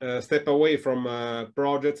step away from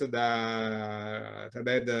projects that had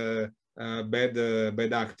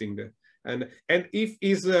bad acting, and if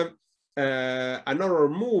it's an horror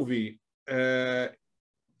movie,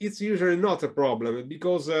 it's usually not a problem,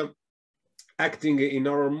 because acting in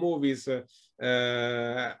horror movies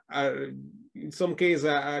are in some cases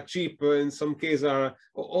are cheap, in some cases are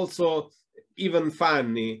also even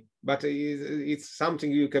funny, but it's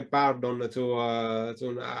something you can pardon to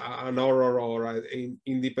an horror or an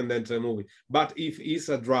independent movie. But if it's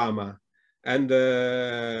a drama, and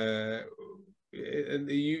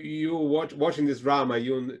you watching this drama,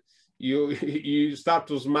 you start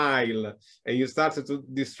to smile, and you start to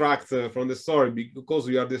distract from the story, because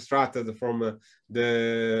you are distracted from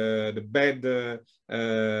the bad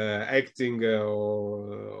acting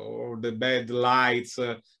or the bad lights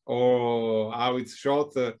or how it's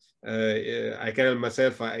shot. I can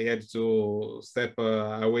myself, I had to step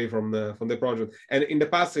away from the project, and in the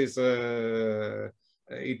past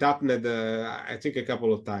it happened I think a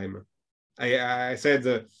couple of times. I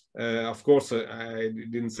said, of course, I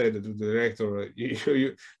didn't say that to the director,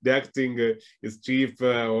 the acting is cheap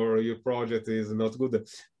or your project is not good.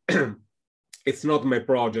 It's not my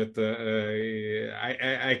project.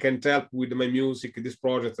 I can help with my music. This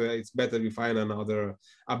project, it's better we find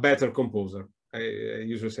a better composer. I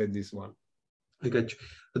usually say this one. I got you.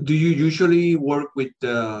 Do you usually work with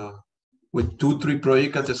 2-3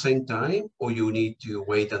 projects at the same time, or you need to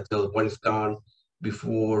wait until one is done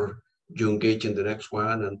before you engage in the next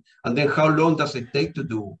one? And then how long does it take to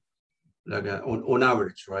do, like on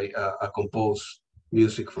average, right, a compose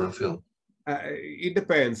music for a film? It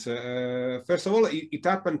depends. First of all, it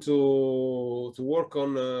happened to work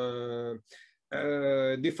on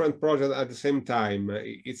different projects at the same time.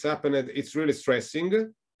 It's happened. It's really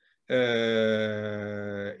stressing.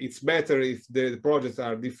 It's better if the projects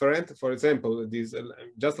are different. For example,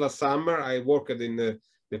 just last summer I worked in the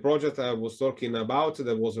project I was talking about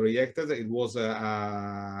that was rejected. It was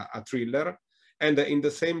a thriller, and in the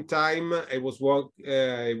same time I was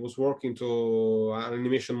working to an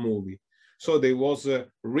animation movie. So they was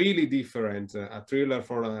really different, a thriller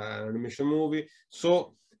for an animation movie.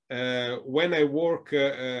 So when I work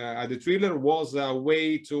at the thriller was a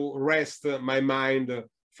way to rest my mind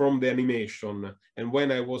from the animation. And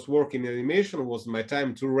when I was working in animation was my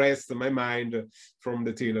time to rest my mind from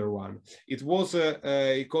the thriller one. It was,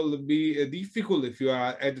 it could be difficult if you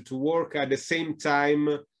had to work at the same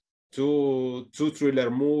time to 2 thriller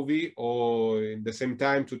movie, or in the same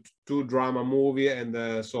time to 2 drama movie, and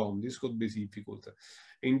so on. This could be difficult.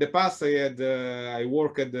 In the past, I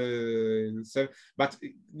worked but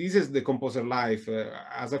this is the composer life.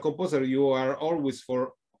 As a composer, you are always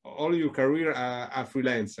for all your career a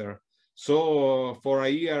freelancer. So for a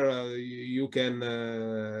year, you can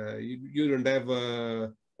you don't have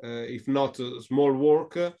if not small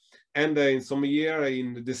work. And in some year,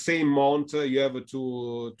 in the same month, you have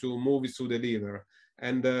two movies to deliver.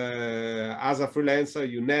 And as a freelancer,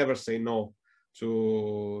 you never say no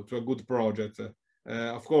to a good project.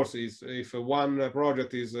 Of course, if one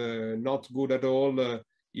project is not good at all,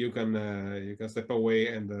 you can step away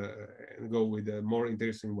and go with a more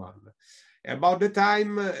interesting one. About the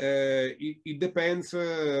time, it depends.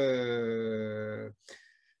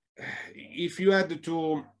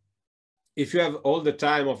 If you have all the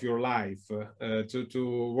time of your life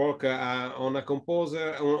to work on a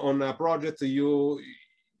composer, on a project, you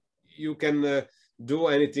can do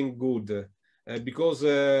anything good, because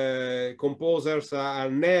composers are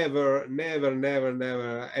never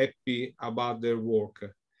happy about their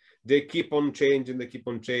work. They keep on changing,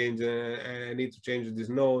 I need to change this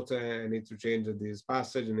note, I need to change this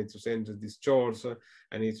passage, I need to change this chords,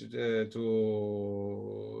 I need to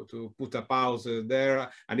put a pause there,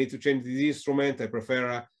 I need to change this instrument, I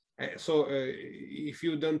prefer. So if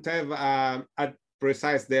you don't have a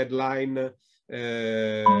precise deadline,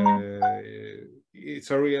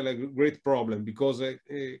 it's a really great problem, because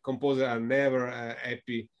composers are never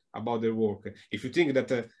happy about their work. If you think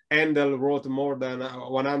that Handel wrote more than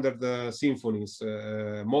 100 symphonies,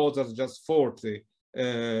 Mozart just 40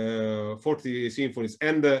 symphonies,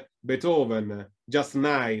 and Beethoven just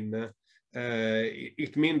 9,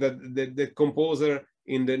 it means that the composer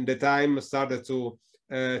in the time started to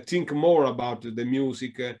think more about the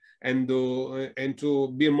music and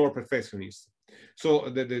to be more perfectionist. So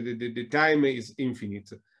the time is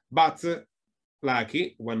infinite, but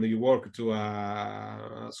lucky when you work to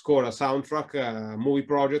score a soundtrack, a movie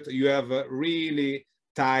project, you have a really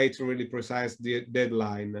tight, really precise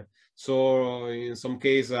deadline. So in some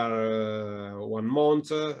cases are 1 month,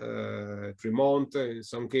 3 months. In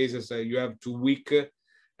some cases you have 2 weeks.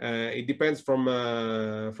 It depends from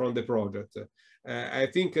the project. I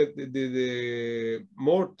think the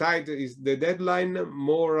more tight is the deadline,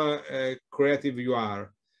 more creative you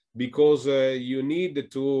are, because you need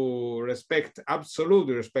to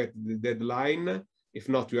absolutely respect the deadline. If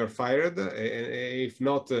not, you are fired. If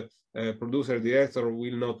not, producer, director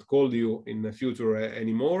will not call you in the future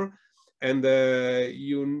anymore. And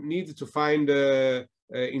you need to find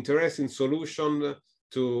interesting solution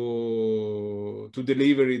to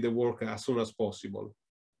deliver the work as soon as possible.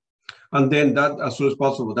 And then that, as soon as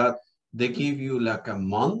possible, that they give you like a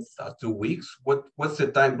month, 2 weeks. What's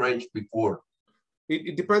the time range before?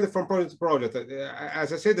 It depends from project to project.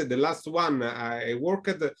 As I said, the last one I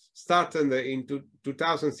worked started in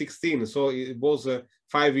 2016, so it was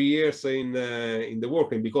 5 years in the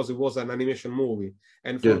working, because it was an animation movie.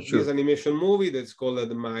 And for this animation movie, that's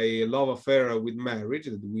called My Love Affair with Marriage,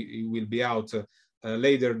 that will be out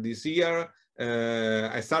later this year.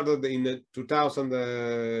 I started in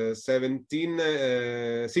 2016,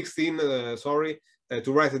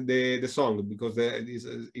 to write the song, because it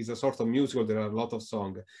is a sort of musical. There are a lot of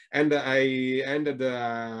songs, and I ended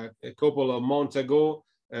a couple of months ago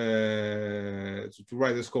to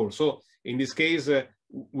write the score. So in this case,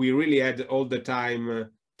 we really had all the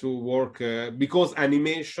time to work, because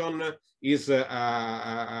animation is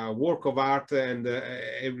a work of art, and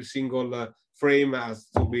every single frame has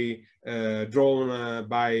to be drawn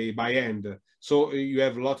by hand. So you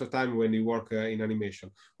have a lot of time when you work in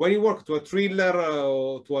animation. When you work to a thriller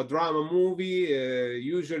or to a drama movie,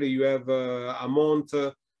 usually you have a month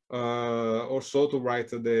or so to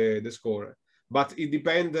write the score. But it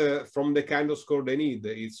depends from the kind of score they need.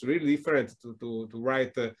 It's really different to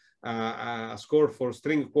write a score for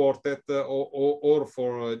string quartet or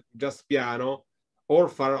for just piano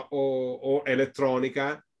or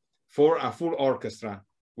electronica for a full orchestra.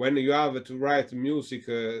 When you have to write music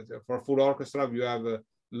for full orchestra, you have a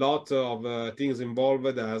lot of things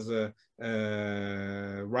involved, as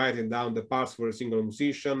writing down the parts for a single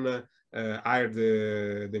musician, hire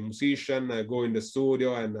the musician, go in the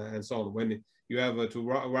studio, and so on. When you have to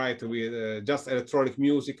write with just electronic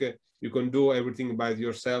music, you can do everything by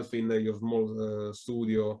yourself in your small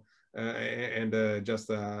studio and just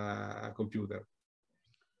a computer.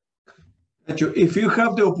 If you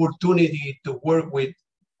have the opportunity to work with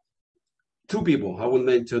 2 people, I will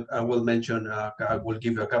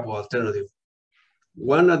give you a couple of alternatives.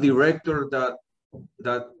 One, a director that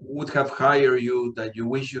would have hired you, that you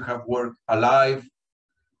wish you have worked alive,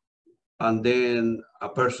 and then a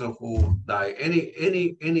person who died.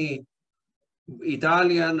 Any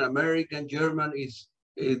Italian, American, German, is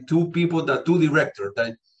 2 people, two directors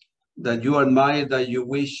that you admire, that you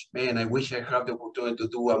wish, man, I wish I had the opportunity to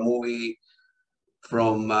do a movie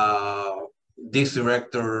from this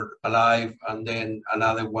director alive, and then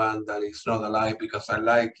another one that is not alive because I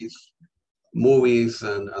like his movies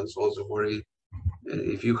and so on and so forth.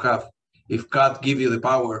 If God give you the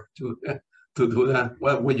power to do that,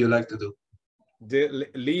 what would you like to do? The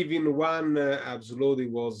living one absolutely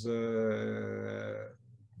was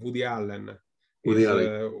Woody Allen. He's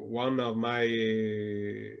one of my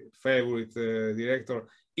favorite director,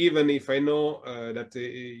 even if I know that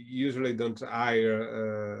usually don't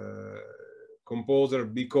hire composer,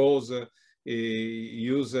 because he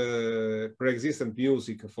use pre-existent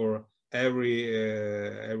music for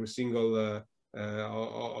every single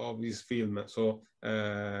of this film. So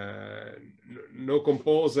no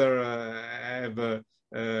composer have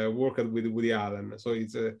worked with Woody Allen. So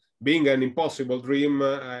it's being an impossible dream.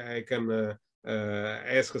 I can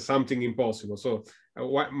ask something impossible. So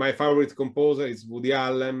my favorite composer is Woody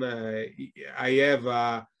Allen. I have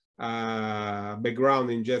a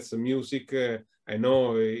background in jazz music. I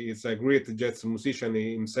know he's a great jazz musician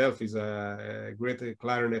himself. He's a great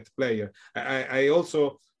clarinet player. I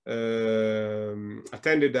also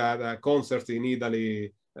attended a concert in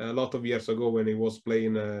Italy a lot of years ago when he was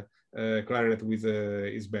playing clarinet with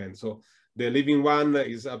his band. So the living one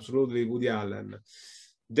is absolutely Woody Allen.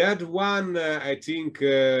 That one, I think,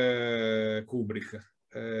 Kubrick.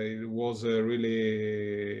 It was a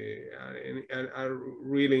really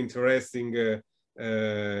interesting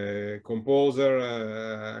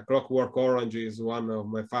composer. Clockwork Orange is one of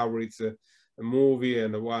my favorites movie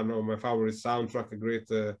and one of my favorite soundtrack. A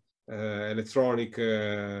great electronic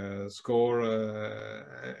score,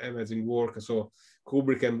 amazing work. So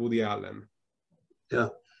Kubrick and Woody Allen. Yeah.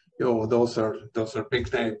 Yo, those are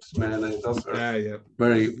big names, man. And those are yeah.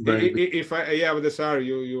 very big. If I have the star,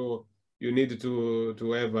 you need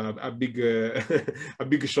to have a big a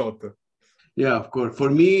big shot. Yeah, of course.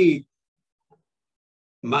 For me,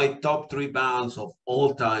 my top 3 bands of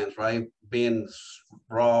all times, right? Being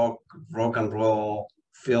rock and roll,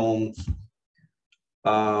 films,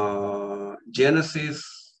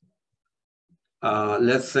 Genesis,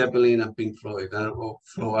 Led Zeppelin, and Pink Floyd.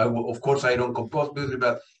 So of course, I don't compose music,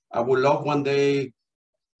 but I would love one day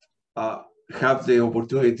have the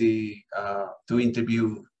opportunity to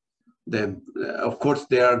interview them. Of course,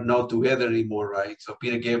 they are not together anymore, right? So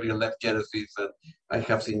Peter Gabriel left Genesis, and I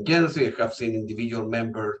have seen Genesis. I have seen individual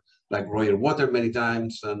members like Roger Waters many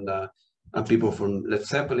times, and people from Led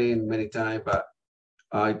Zeppelin many times. But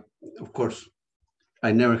of course,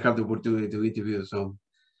 I never have the opportunity to interview. So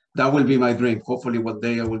that will be my dream. Hopefully, one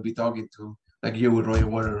day I will be talking to like you with Roger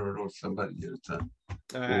Waters or somebody else.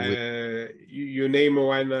 You name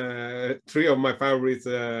one, 3 of my favorite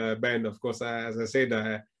band. Of course, as I said,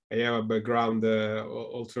 I have a background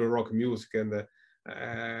also rock music, and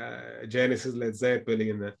Genesis, Led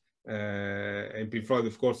Zeppelin, and Pink Floyd,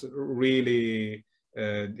 of course, really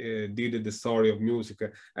did the story of music.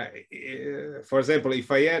 For example,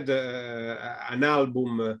 if I had an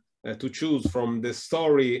album to choose from the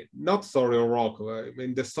story, not story of rock, I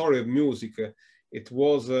mean the story of music, it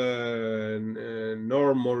was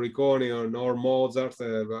nor Morricone or nor Mozart,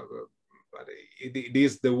 but it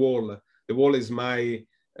is The Wall. The Wall is my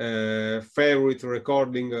favorite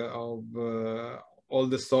recording of all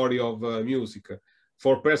the story of music,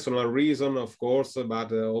 for personal reason, of course,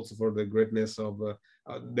 but also for the greatness of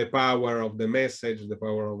the power of the message, the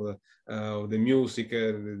power of the music,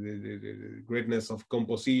 the greatness of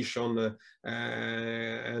composition,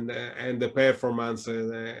 and the performance,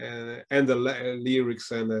 and the lyrics,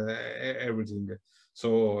 and everything.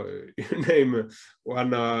 So you name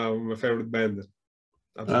one of my favorite band.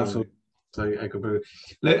 Absolutely. I completely.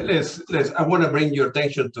 Let's. I want to bring your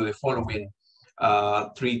attention to the following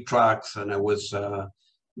 3 tracks, and I was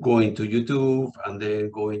going to YouTube and then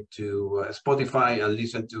going to Spotify and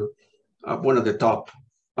listen to one of the top,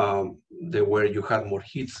 where you had more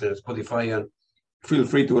hits in Spotify. And feel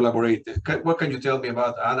free to elaborate. What can you tell me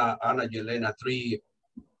about Anna Yelena 3?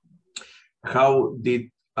 How did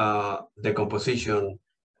the composition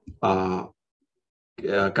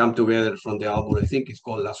come together from the album? I think it's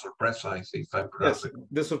called La Sorpresa, if I'm correct. Yes,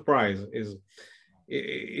 The Surprise is.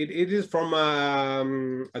 It is from a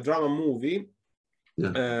drama movie,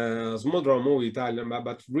 a small drama movie, Italian,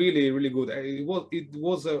 but really, really good. It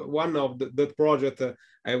was one of the project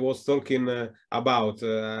I was talking about,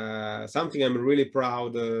 something I'm really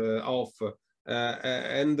proud of,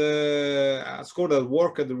 and a score that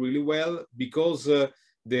worked really well, because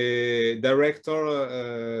the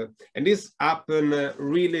director, and this happened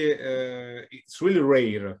really, it's really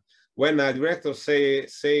rare when a director say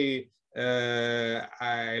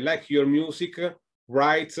I like your music,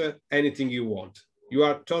 write anything you want. You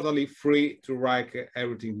are totally free to write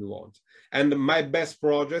everything you want. And my best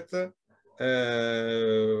project were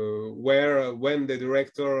when the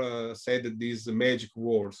director said these magic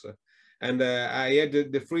words. And I had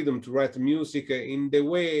the freedom to write music in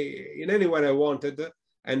any way I wanted.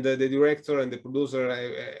 And the director and the producer,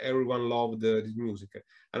 everyone loved this music.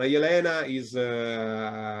 Anna Yelena is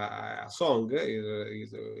a song,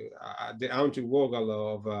 the haunting vocal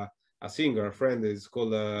of a singer, a friend is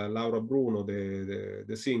called Laura Bruno,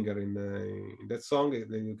 the singer in that song.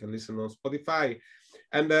 Then you can listen on Spotify.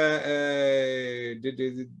 And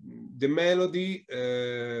the melody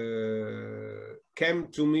came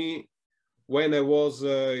to me when I was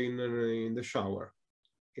in the shower.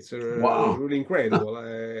 It's Wow. really incredible.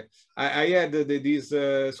 I had this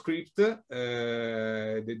script.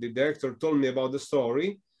 The director told me about the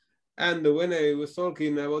story, and when I was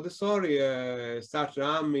talking about the story, I started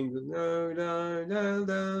humming,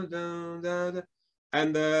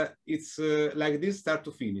 and it's like this, start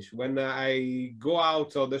to finish. When I go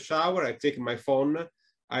out of the shower, I take my phone,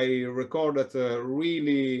 I recorded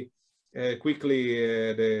really quickly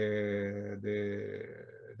the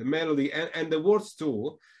melody and the words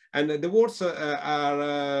too, And the words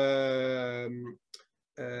are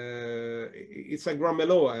it's a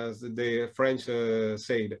grammelo, as the French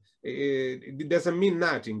said. It doesn't mean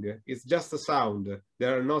nothing. It's just a sound. They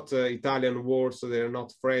are not Italian words. They are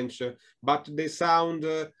not French, but they sound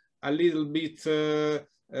a little bit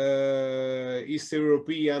East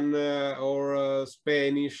European or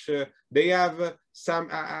Spanish. They have some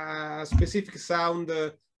specific sound.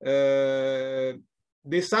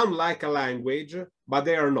 They sound like a language, but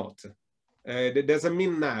they are not. That doesn't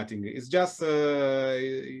mean nothing. It's just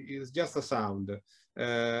a sound.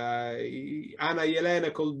 Anna Elena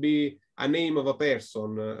could be a name of a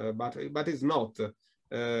person, but it's not. So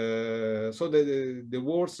the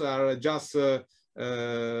words are just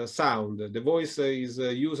sound. The voice is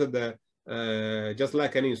used just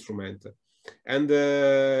like an instrument, and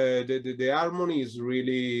the harmony is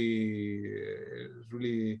really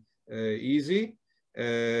easy.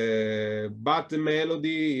 But the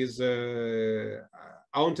melody is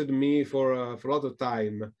haunted me for a lot of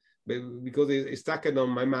time, because it stuck on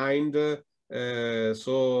my mind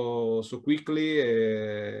so quickly,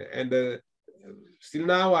 and still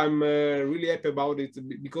now I'm really happy about it,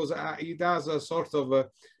 because it has a sort of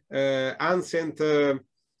ancient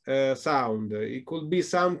sound. It could be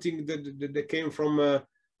something that came from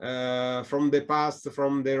the past,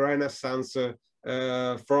 from the Renaissance,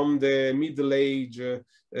 from the Middle Age,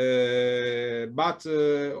 but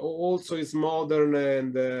also is modern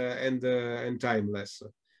and timeless.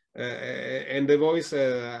 And the voice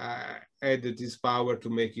added this power to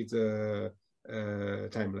make it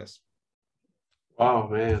timeless. Wow,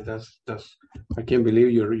 man, that's I can't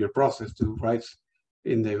believe your process to write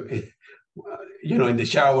in the in the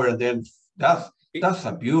shower, and then that's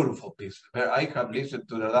a beautiful piece. I have listened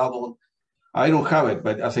to that album. I don't have it,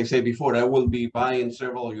 but as I said before, I will be buying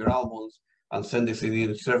several of your albums and send the CD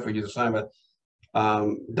and share for you to sign. But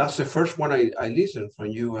that's the first one I listened from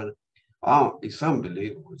you, and it's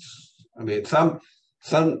unbelievable. I mean, some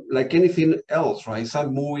like anything else, right?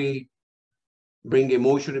 Some movie bring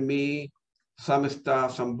emotion to me. Some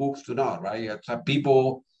stuff, some books do not, right? Some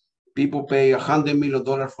people pay $100 million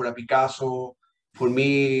for a Picasso. For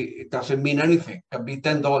me, it doesn't mean anything. It can be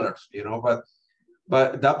 $10,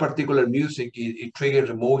 but that particular music, it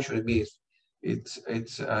triggers emotion in me. It's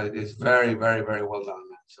very, very, very well done,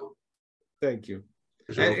 man. So thank you.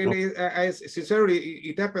 And sincerely,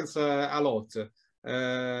 it happens a lot.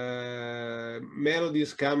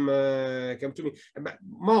 Melodies come to me.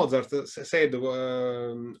 Mozart said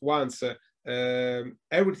once,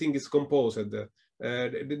 everything is composed.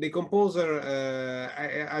 The composer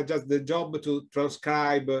has just the job to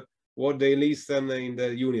transcribe what they listen in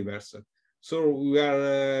the universe. So we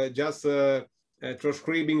are just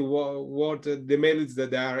transcribing what the melodies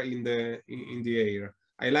that are in the air.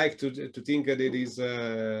 I like to think that it is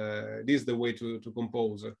this is the way to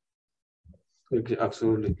compose. Okay,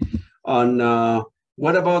 absolutely. And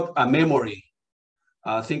what about a memory?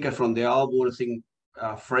 I think from the album, I think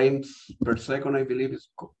frames per second, I believe is.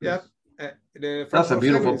 Yeah, that's a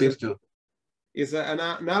beautiful piece too. It's an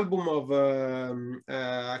album of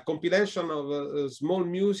a compilation of small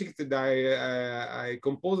music that I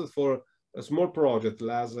composed for a small project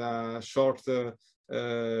as short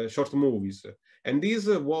movies. And this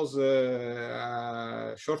was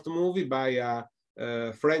a short movie by a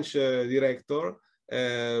French director,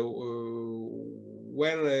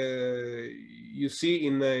 where you see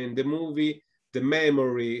in the movie the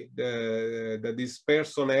memory that this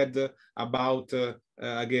person had about a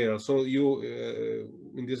girl. So you,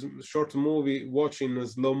 in this short movie, watching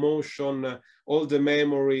slow motion, all the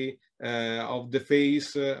memory of the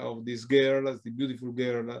face of this girl, the beautiful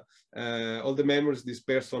girl, all the memories this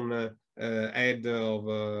person had of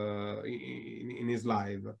in his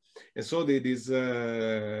life. And so this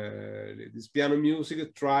piano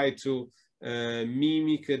music try to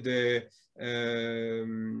mimic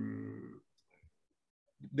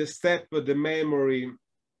the step the memory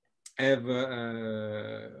have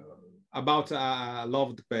about a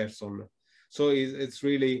loved person. So it's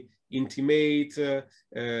really intimate,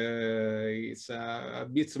 it's a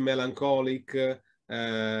bit melancholic,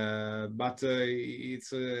 but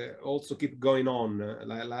it's also keep going on,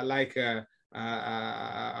 like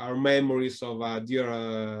our memories of a dear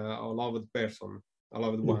or loved person, a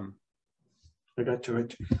loved one. I got you.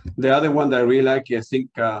 The other one that I really like, I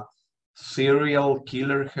think, Serial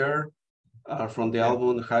Killer Hair from the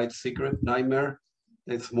album Hide Secret Nightmare.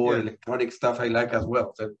 It's more electronic stuff I like as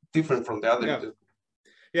well. So different from the other two.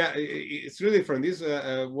 Yeah, it's really different. This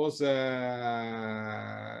was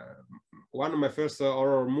one of my first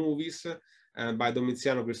horror movies by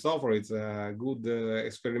Domiziano Cristoforo. It's a good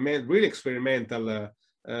experiment, really experimental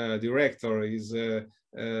director. Is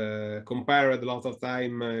compared a lot of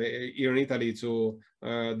time here in Italy to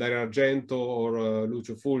Dario Argento or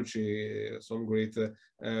Lucio Fulci, some great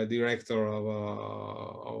director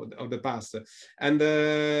of the past. And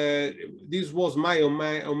this was my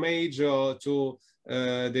homage to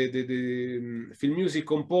the film music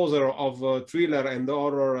composer of thriller and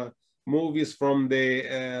horror movies from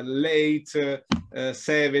the late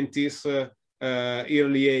 70s,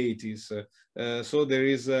 early 80s. So there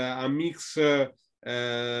is a mix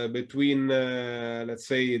between, let's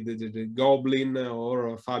say, the Goblin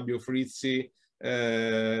or Fabio Frizzi,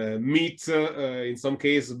 meet, in some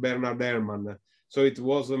cases, Bernard Herrmann. So it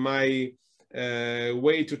was my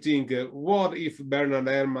way to think, what if Bernard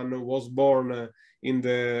Herrmann was born in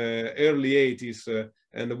the early 80s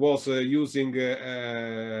and was using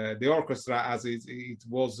the orchestra as it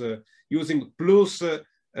was using, plus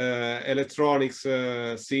electronics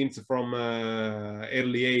synths from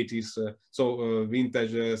early 80s, so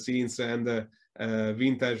vintage synths and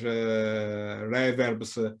vintage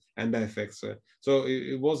reverbs and effects. So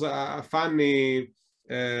it was a funny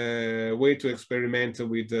way to experiment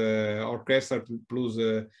with orchestra plus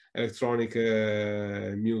electronic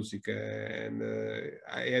music, and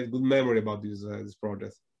I had good memory about this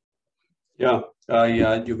project. Yeah,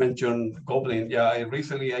 yeah, you mentioned Goblin. Yeah, I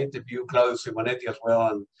recently interviewed Claudio Simonetti as well,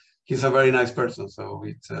 and he's a very nice person. So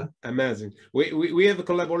it's amazing. We have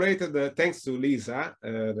collaborated thanks to Lisa,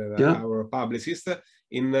 our publicist.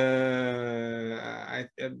 In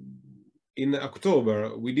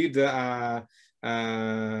October, we did a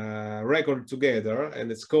record together,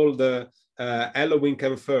 and it's called Halloween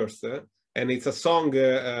Came First, and it's a song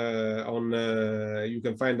on you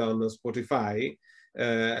can find on Spotify.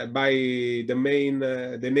 By the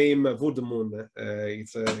name Wood Moon.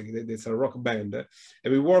 It's a rock band,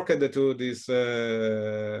 and we worked to this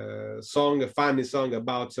song, a funny song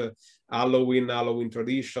about Halloween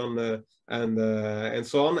tradition, and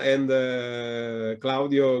so on. And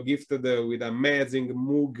Claudio gifted with amazing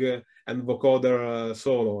Moog and vocoder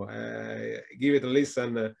solo. Give it a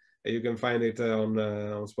listen. You can find it on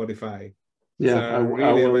Spotify. Yeah, it's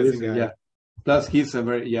really amazing guy. Yeah. Plus, he's a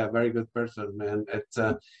very good person, man. It's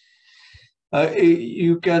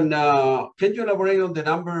you can you elaborate on the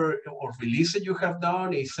number of releases you have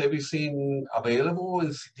done? Is everything available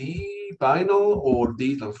in CD, vinyl, or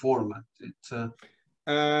digital format? It's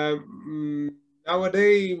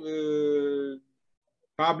nowadays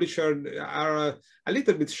publishers are a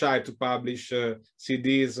little bit shy to publish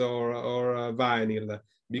CDs or vinyl,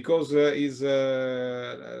 because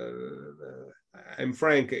I'm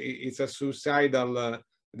frank, it's a suicidal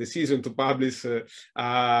decision to publish a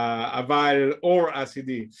vinyl or a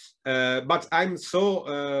CD. But I'm so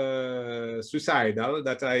suicidal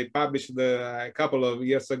that I published a couple of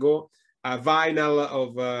years ago a vinyl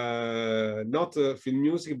of not film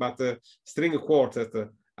music, but string quartet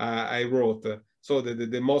I wrote. So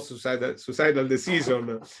the most suicidal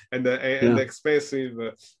decision and expensive,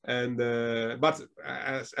 and but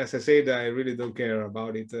as I said, I really don't care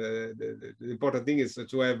about it. The important thing is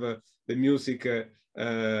to have the music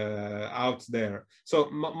out there. So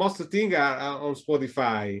most of the things are on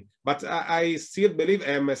Spotify, but I still believe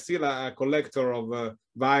I'm still a collector of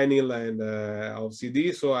vinyl and of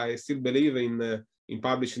CD. So I still believe in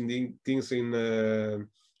publishing things in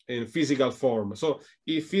physical form. So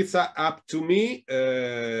if it's up to me,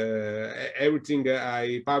 everything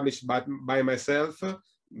I publish by myself,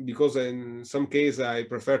 because in some cases I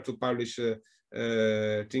prefer to publish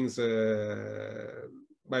things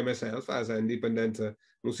by myself as an independent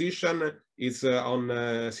musician. It's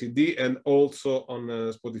on CD and also on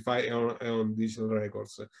Spotify and on digital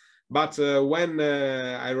records. But when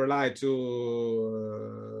I rely to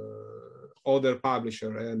other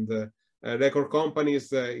publisher and record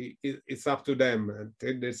companies, it's up to them.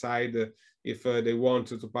 They decide if they want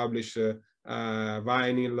to publish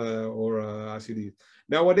vinyl or a CD.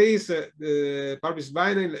 Nowadays, publish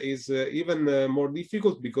vinyl is even more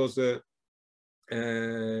difficult because the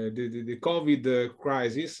COVID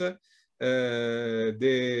crisis, the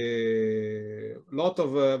lot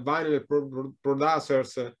of vinyl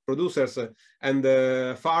producers and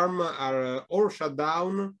farm are all shut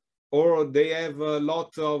down, or they have a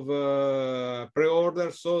lot of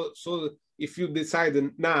pre-orders. So if you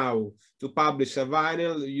decide now to publish a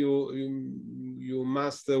vinyl, you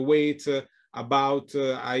must wait about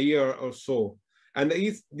a year or so. And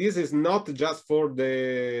this is not just for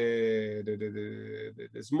the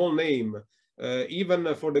small name,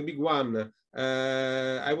 even for the big one.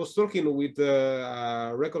 I was talking with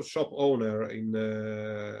a record shop owner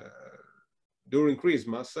during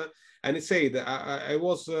Christmas, and he said, I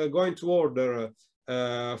was going to order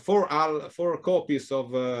 4 copies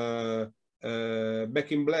of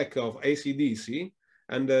Back in Black of AC/DC,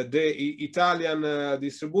 and the Italian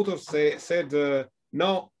distributor said,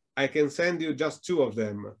 no, I can send you just 2 of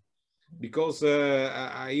them, because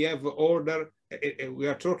I have ordered. We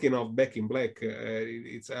are talking of Back in Black.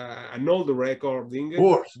 It's an old recording,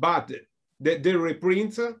 but the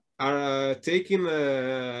reprints are taking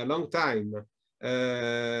a long time,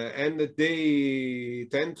 and they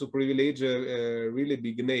tend to privilege a really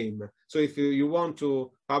big name. So if you want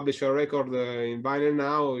to publish a record in vinyl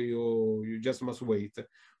now, you just must wait.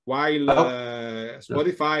 While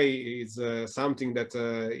Spotify is something that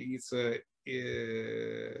is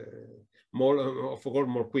more, of course,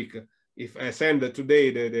 more quick. If I send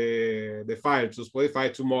today the file to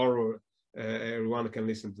Spotify, tomorrow everyone can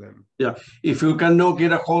listen to them. Yeah, if you cannot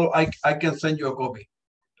get a hold, I can send you a copy.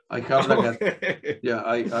 I have like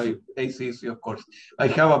I ACC, of course. I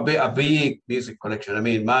have a big music collection. I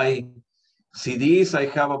mean, my CDs, I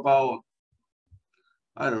have about,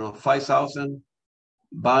 I don't know, 5,000,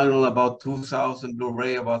 vinyl about 2,000,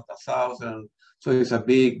 Blu-ray about 1,000. So it's a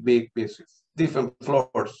big business. Different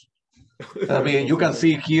floors. I mean, you can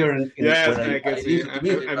see here in yes, I can see.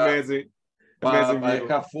 Amazing. I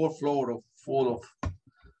have 4 floors full of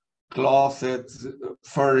closets,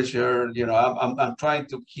 furniture. You know, I'm trying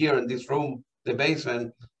to, here in this room, the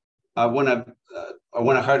basement, I wanna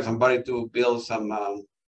hire somebody to build some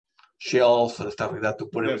shelves and stuff like that to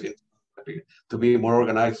put everything to be more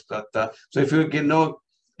organized. But so if you cannot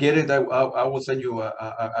get it, I will send you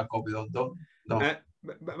a copy. Don't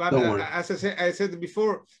worry. As I said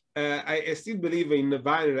before, I still believe in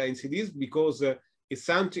vinyl and CDs because it's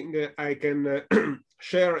something I can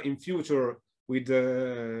share in future with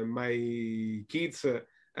my kids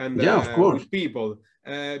and with people.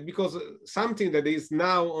 Because something that is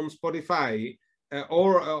now on Spotify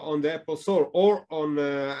or on the Apple Store or on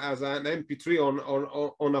as an MP3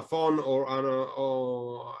 on a phone or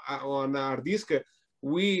on a hard disk,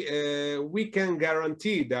 we can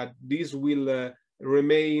guarantee that this will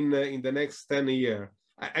remain in the next 10 years.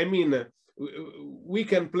 I mean, we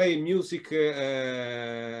can play music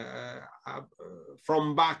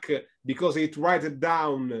from Bach because it write it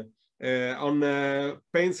down on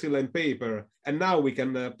pencil and paper, and now we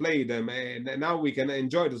can play them, and now we can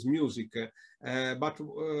enjoy this music. But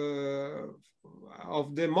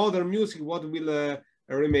of the modern music, what will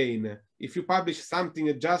remain? If you publish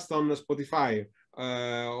something just on Spotify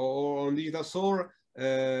or on digital store,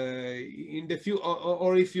 in the few,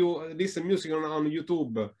 or if you listen music on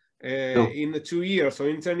YouTube in 2 years or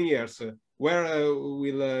in 10 years, where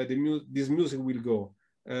will this music will go?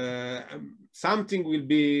 Something will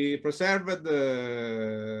be preserved.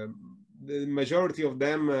 The majority of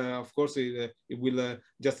them, of course, it will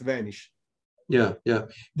just vanish. Yeah.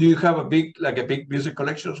 Do you have a big music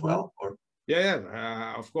collection as well, or?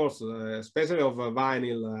 Yeah, of course, especially of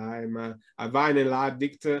vinyl. I'm a vinyl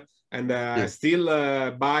addict, and I still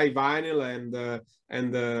buy vinyl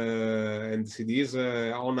and CDs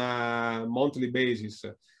on a monthly basis.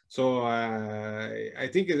 So I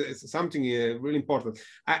think it's something really important.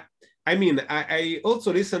 I mean, I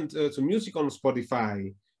also listen to music on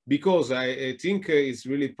Spotify because I think it's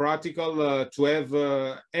really practical to have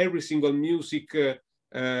every single music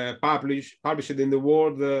published in the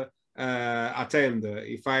world attend.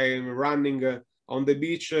 If I'm running on the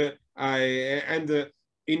beach,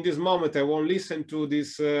 in this moment I won't listen to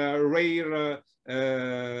this rare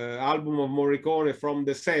album of Morricone from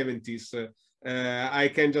the 70s. I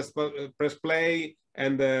can just press play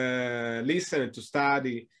and listen to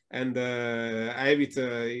study and I have it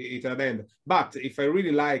at the end. But if I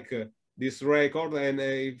really like this record and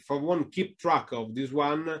if I want to keep track of this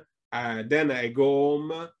one, then I go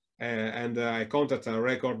home and I contact a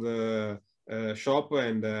record shop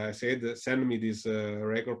and I said, send me this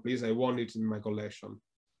record, please. I want it in my collection.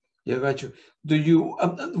 Yeah, got you. Do you,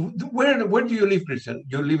 where do you live, Kristian?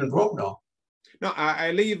 You live in Rome now? No,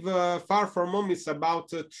 I live far from Rome. It's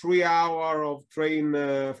about 3 hours of train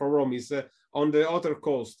from Rome. It's on the other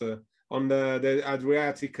coast, on the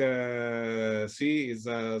Adriatic Sea. Is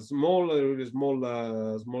a really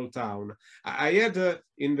small town. I had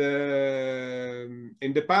in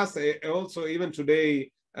the past, also even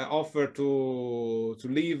today, offer to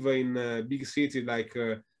live in a big city like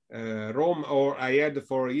Rome, or I had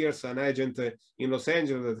for years an agent in Los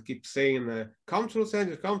Angeles that keeps saying, come to Los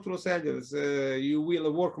Angeles, you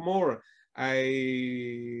will work more.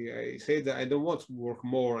 I said, I don't want to work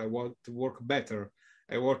more, I want to work better.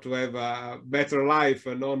 I want to have a better life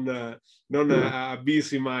and not a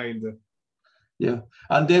busy mind. Yeah,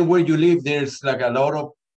 and then where you live, there's like a lot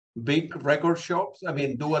of big record shops? I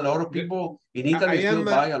mean, do a lot of people in Italy still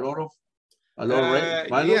buy a lot of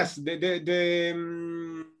vinyl? Yes,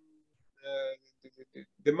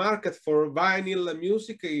 the market for vinyl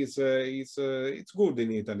music is it's good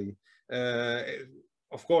in Italy.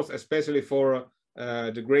 Of course, especially for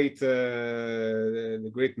the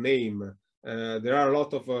great name. There are a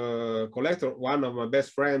lot of collectors. One of my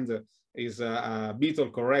best friends is a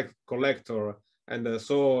Beatle collector, and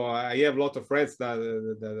so I have a lot of friends that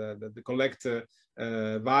collect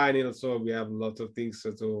vinyl. So we have a lot of things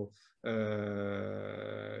to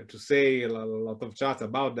say, a lot of chat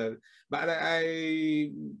about that. But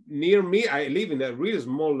near me, I live in a really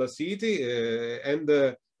small city,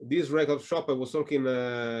 and this record shop I was talking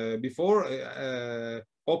before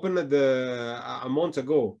opened a month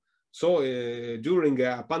ago. So during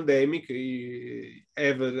a pandemic, to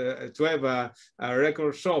have a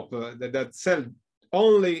record shop that sells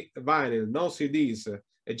only vinyl, no CDs,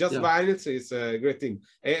 just vinyls, is a great thing.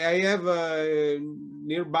 I have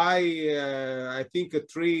nearby, I think,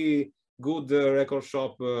 3 good record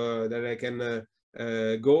shop that I can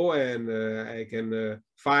go, and I can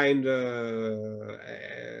find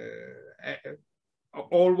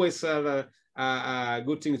always a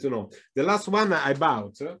good thing to know. The last one I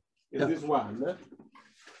bought is this one.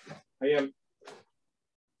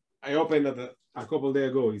 I opened it a couple of days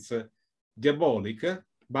ago. It's Diabolic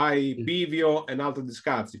by Pivio and Aldo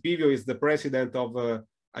Descalzi. Pivio is the president of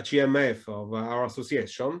ACMF, of our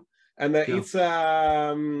association, and it's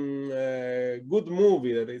a good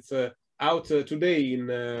movie that it's out today in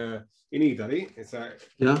Italy. It's a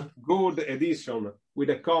good edition with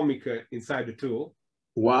a comic inside too.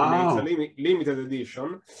 Wow! It's a limited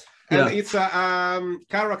edition, and it's a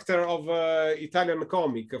character of Italian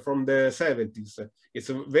comic from the 70s. It's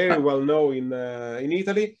very well known in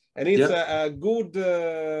Italy, and it's a good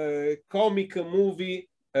comic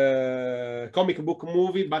book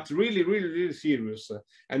movie, but really serious.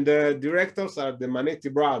 And the directors are the Manetti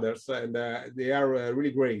brothers, and they are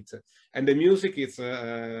really great. And the music is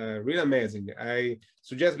really amazing. I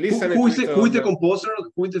suggest listening. Who is the composer?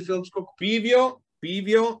 Who is the film score? Pivio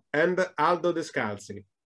and Aldo Descalzi.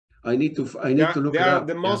 I need to look it up. They are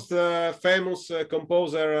the most famous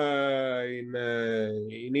composer in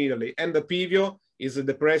Italy, and the Pivio is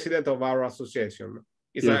the president of our association.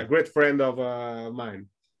 He's a great friend of mine.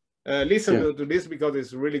 Listen to this because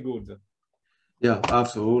it's really good. Yeah,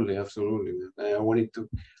 absolutely. I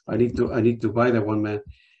need to buy that one, man.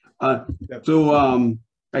 So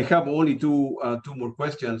I have only two more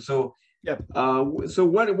questions. So so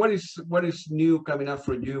what is new coming up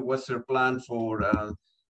for you? What's your plan for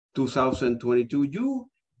 2022?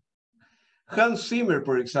 Hans Zimmer,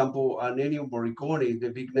 for example, and Ennio Morricone, the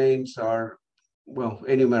big names are, well,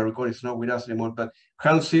 Ennio Morricone is not with us anymore, but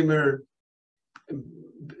Hans Zimmer,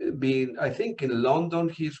 I think in London,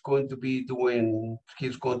 he's going to be touring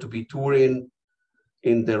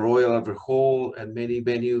in the Royal Albert Hall and many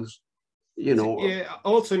venues, you know,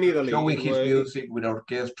 also in Italy, showing his music with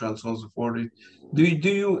orchestra and so on and so forth. Do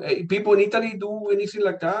you people in Italy do anything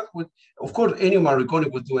like that? Of course, Ennio Morricone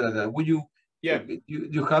would do it like that. Would you? Yeah.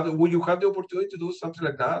 Would you have the opportunity to do something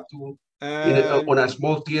like that on a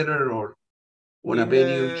small theater or on a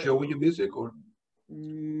venue showing your music, or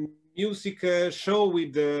music show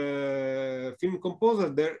with the film composer?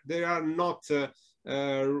 There are not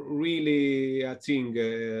really a thing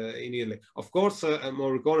in Italy. Of course,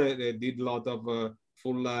 Morricone did a lot of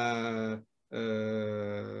full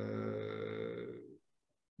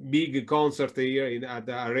big concert here at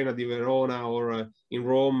the Arena di Verona or in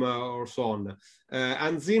Rome or so on.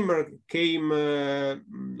 Hans Zimmer came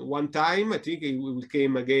one time. I think he will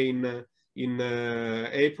came again in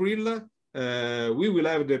April. We will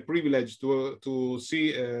have the privilege to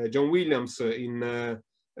see John Williams in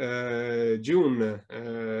June,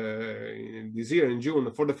 this year in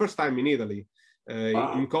June, for the first time in Italy,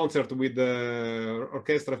 in concert with the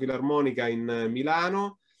Orchestra Filarmonica in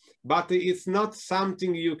Milano. But it's not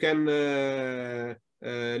something you can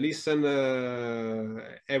listen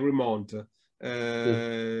every month.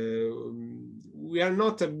 We are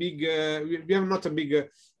not a big, we have not a big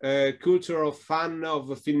cultural fan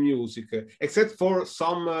of film music, except for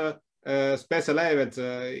some special events.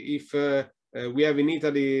 If we have in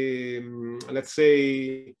Italy, let's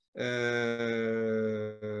say,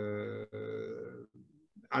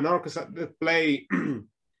 an orchestra that play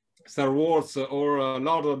Star Wars or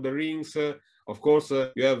Lord of the Rings, of course,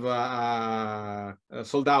 you have a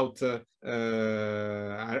sold out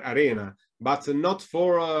arena, but not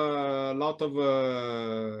for a lot of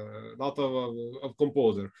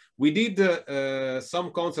composer. We did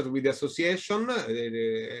some concert with the association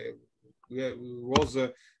was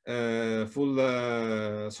a full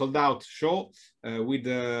sold out show with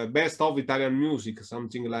the best of Italian music,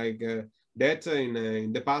 something like that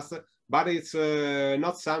in the past. But it's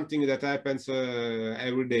not something that happens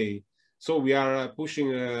every day. So we are pushing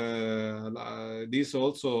this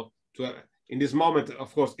also to. In this moment,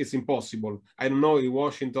 of course, it's impossible. I don't know in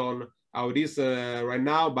Washington how it is right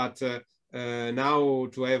now, but now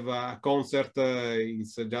to have a concert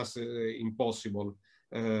it's just impossible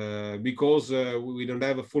because we don't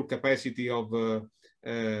have a full capacity of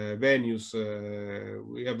venues.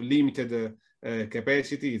 We have limited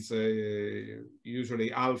capacity. It's usually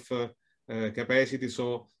half capacity,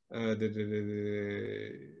 so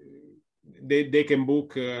they can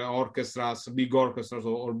book orchestras, big orchestras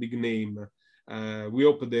or big name. We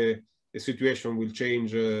hope the situation will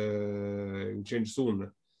change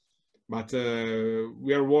soon. But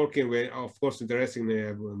we are working. We're of course interested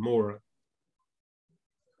in more.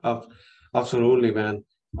 Absolutely, man.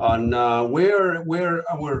 And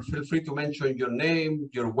feel free to mention your name,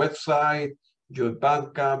 your website, your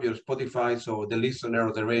Bandcamp, your Spotify, so the listener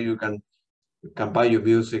of the radio can buy your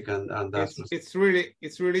music and that's it's really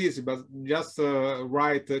easy. But just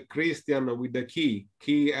write Kristian with the key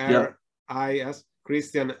R-I-S,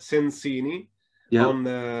 Kristian Sensini. Yeah. On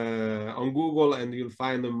Google, and you'll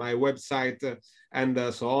find my website and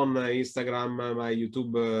so on, Instagram, my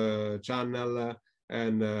YouTube channel,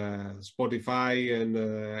 and Spotify, and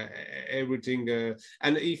everything.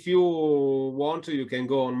 And if you want to, you can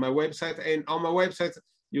go on my website, and on my website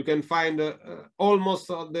you can find almost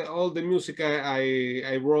all the music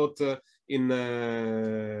I wrote in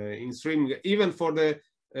streaming, even for the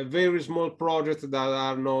very small projects that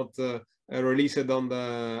are not released on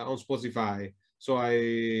Spotify. So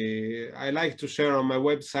I like to share on my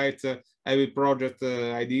website every project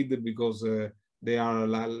I did, because they are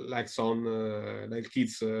like son, like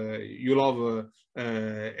kids. You love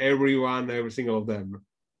every single of them.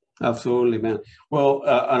 Absolutely, man. Well,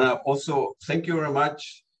 and also thank you very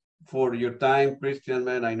much for your time, Kristian,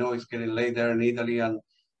 man. I know it's getting late there in Italy, and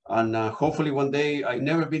hopefully one day. I've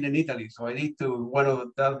never been in Italy, so I need to one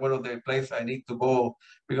of the places I need to go,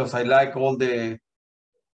 because I like all the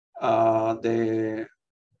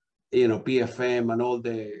PFM and all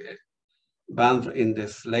the bands in the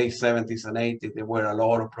late 70s and 80s. There were a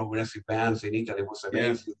lot of progressive bands in Italy. It was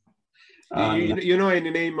amazing. Yeah. You know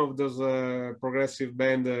any name of those progressive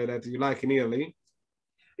band that you like in Italy?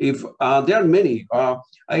 If there are many,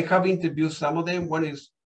 I have interviewed some of them. One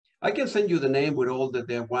is, I can send you the name with all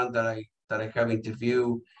the one that I have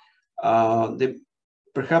interviewed.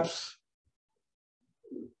 Perhaps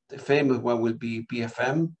the famous one will be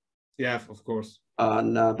PFM. Yeah, of course.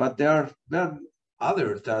 And but there are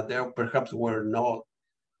others that perhaps were not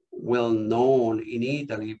well known in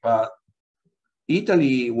Italy, but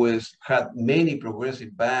Italy had many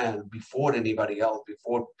progressive bands before anybody else.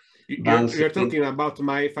 Before you're talking about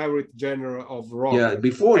my favorite genre of rock. Yeah,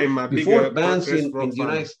 before bands in the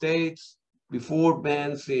United States, before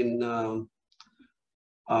bands in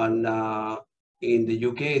the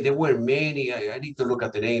UK, there were many. I need to look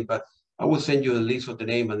at the name, but I will send you a list of the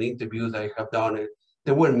name and the interviews I have done.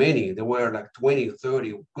 There were many. There were like 20 or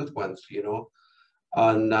 30 good ones,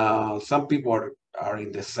 And some people are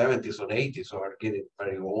in the 70s or 80s, so are getting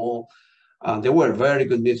very old. They were very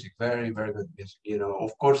good music, very, very good music.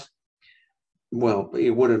 Of course, well,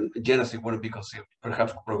 Genesis wouldn't be considered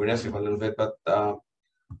perhaps progressive a little bit, but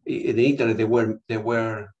in the internet there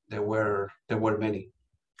were many.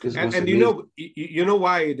 And you know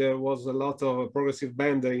why there was a lot of progressive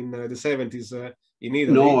band in the 70s in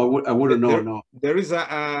Italy? No, I wouldn't know. No, there is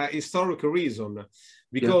a historical reason,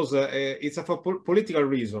 because it's a political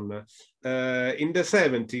reason. In the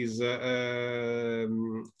 70s,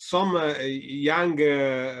 some young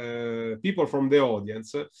people from the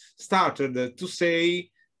audience started to say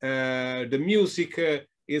the music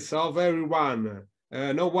is of everyone.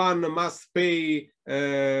 No one must pay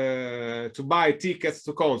to buy tickets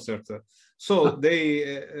to concert. So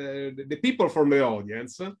the people from the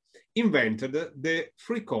audience invented the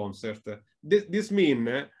free concert. This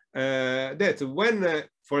means that when,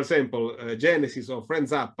 for example, Genesis or Frank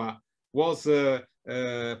Zappa was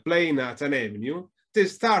playing at an avenue, they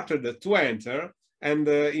started to enter, and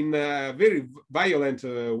in a very violent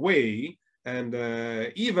way, and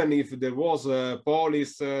even if there was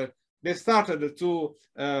police, they started to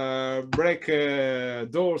break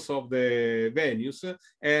doors of the venues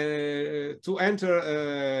to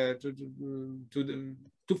enter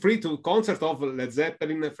to free to concert of Led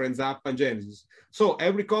Zeppelin, Frank Zappa, and Genesis. So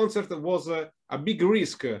every concert was a big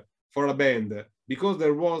risk for a band, because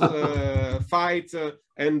there was fight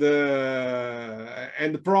and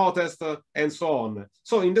protest and so on.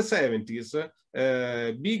 So in the 70s,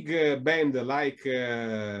 big band like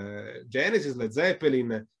Genesis, Led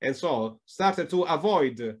Zeppelin, and so on started to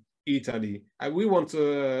avoid Italy. We want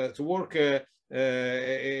to work in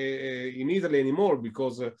Italy anymore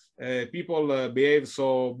because people behave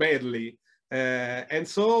so badly. And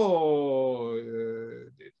so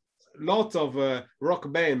lot of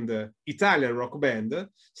rock band, Italian rock band,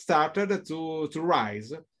 started to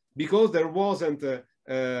rise because there wasn't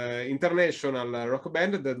international rock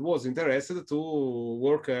band that was interested to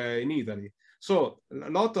work in Italy. So a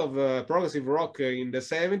lot of progressive rock in the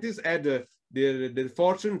 70s had the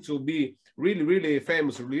fortune to be really, really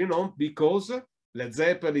famous, really known, because Led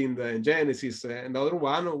Zeppelin and Genesis and other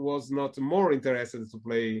one was not more interested to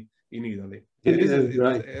play in Italy.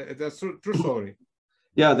 Right. That's true story.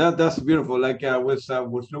 Yeah, that's beautiful. Like I was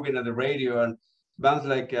looking at the radio, and bands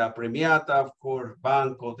like Premiata, of course,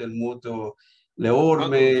 Banco del Mutuo, Le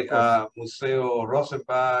Orme, Museo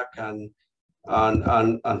Rosenbach, and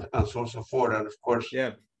so on so forth. And of course,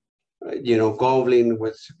 yeah, you know, Goblin,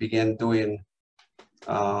 which began doing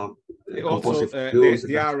also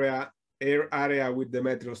the area with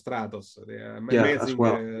Demetrio Stratos, the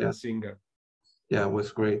amazing singer. Yeah, it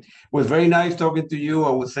was great. It was very nice talking to you. I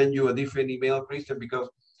will send you a different email, Kristian, because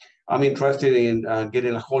I'm interested in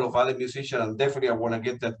getting a hold of other musicians, and definitely I want to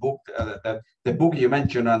get that book, the book you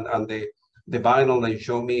mentioned, and the vinyl that you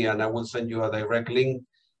showed me, and I will send you a direct link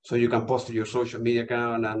so you can post to your social media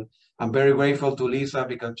account. And I'm very grateful to Lisa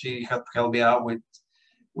because she had helped me out with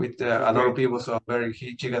a lot of people. So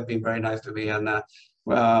she has been very nice to me. And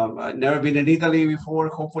I've never been in Italy before.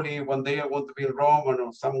 Hopefully one day I want to be in Rome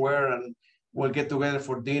or somewhere, and we'll get together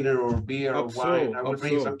for dinner or beer or wine. I will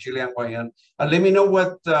bring some Chilean wine. And let me know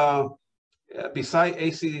what, besides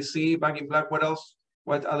AC/DC, Back in Black, what else?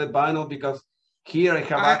 What other vinyl? Because here I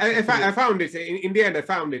have I found it. In the end, I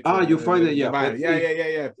found it. You find it, yeah.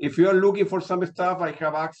 Yeah. If you're looking for some stuff, I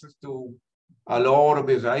have access to a lot of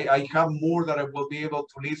this. I have more that I will be able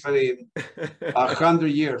to listen in 100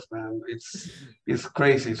 years, man. It's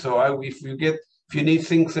crazy. So if you need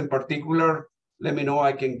things in particular, let me know.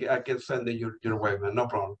 I can send it your way, man. No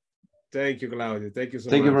problem. Thank you, Claudio. Thank you so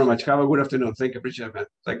much. Thank you very much. Have a good afternoon. Thank you. Appreciate it, man.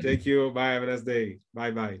 Thank you. Bye. Have a nice day.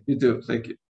 Bye. You too. Thank you.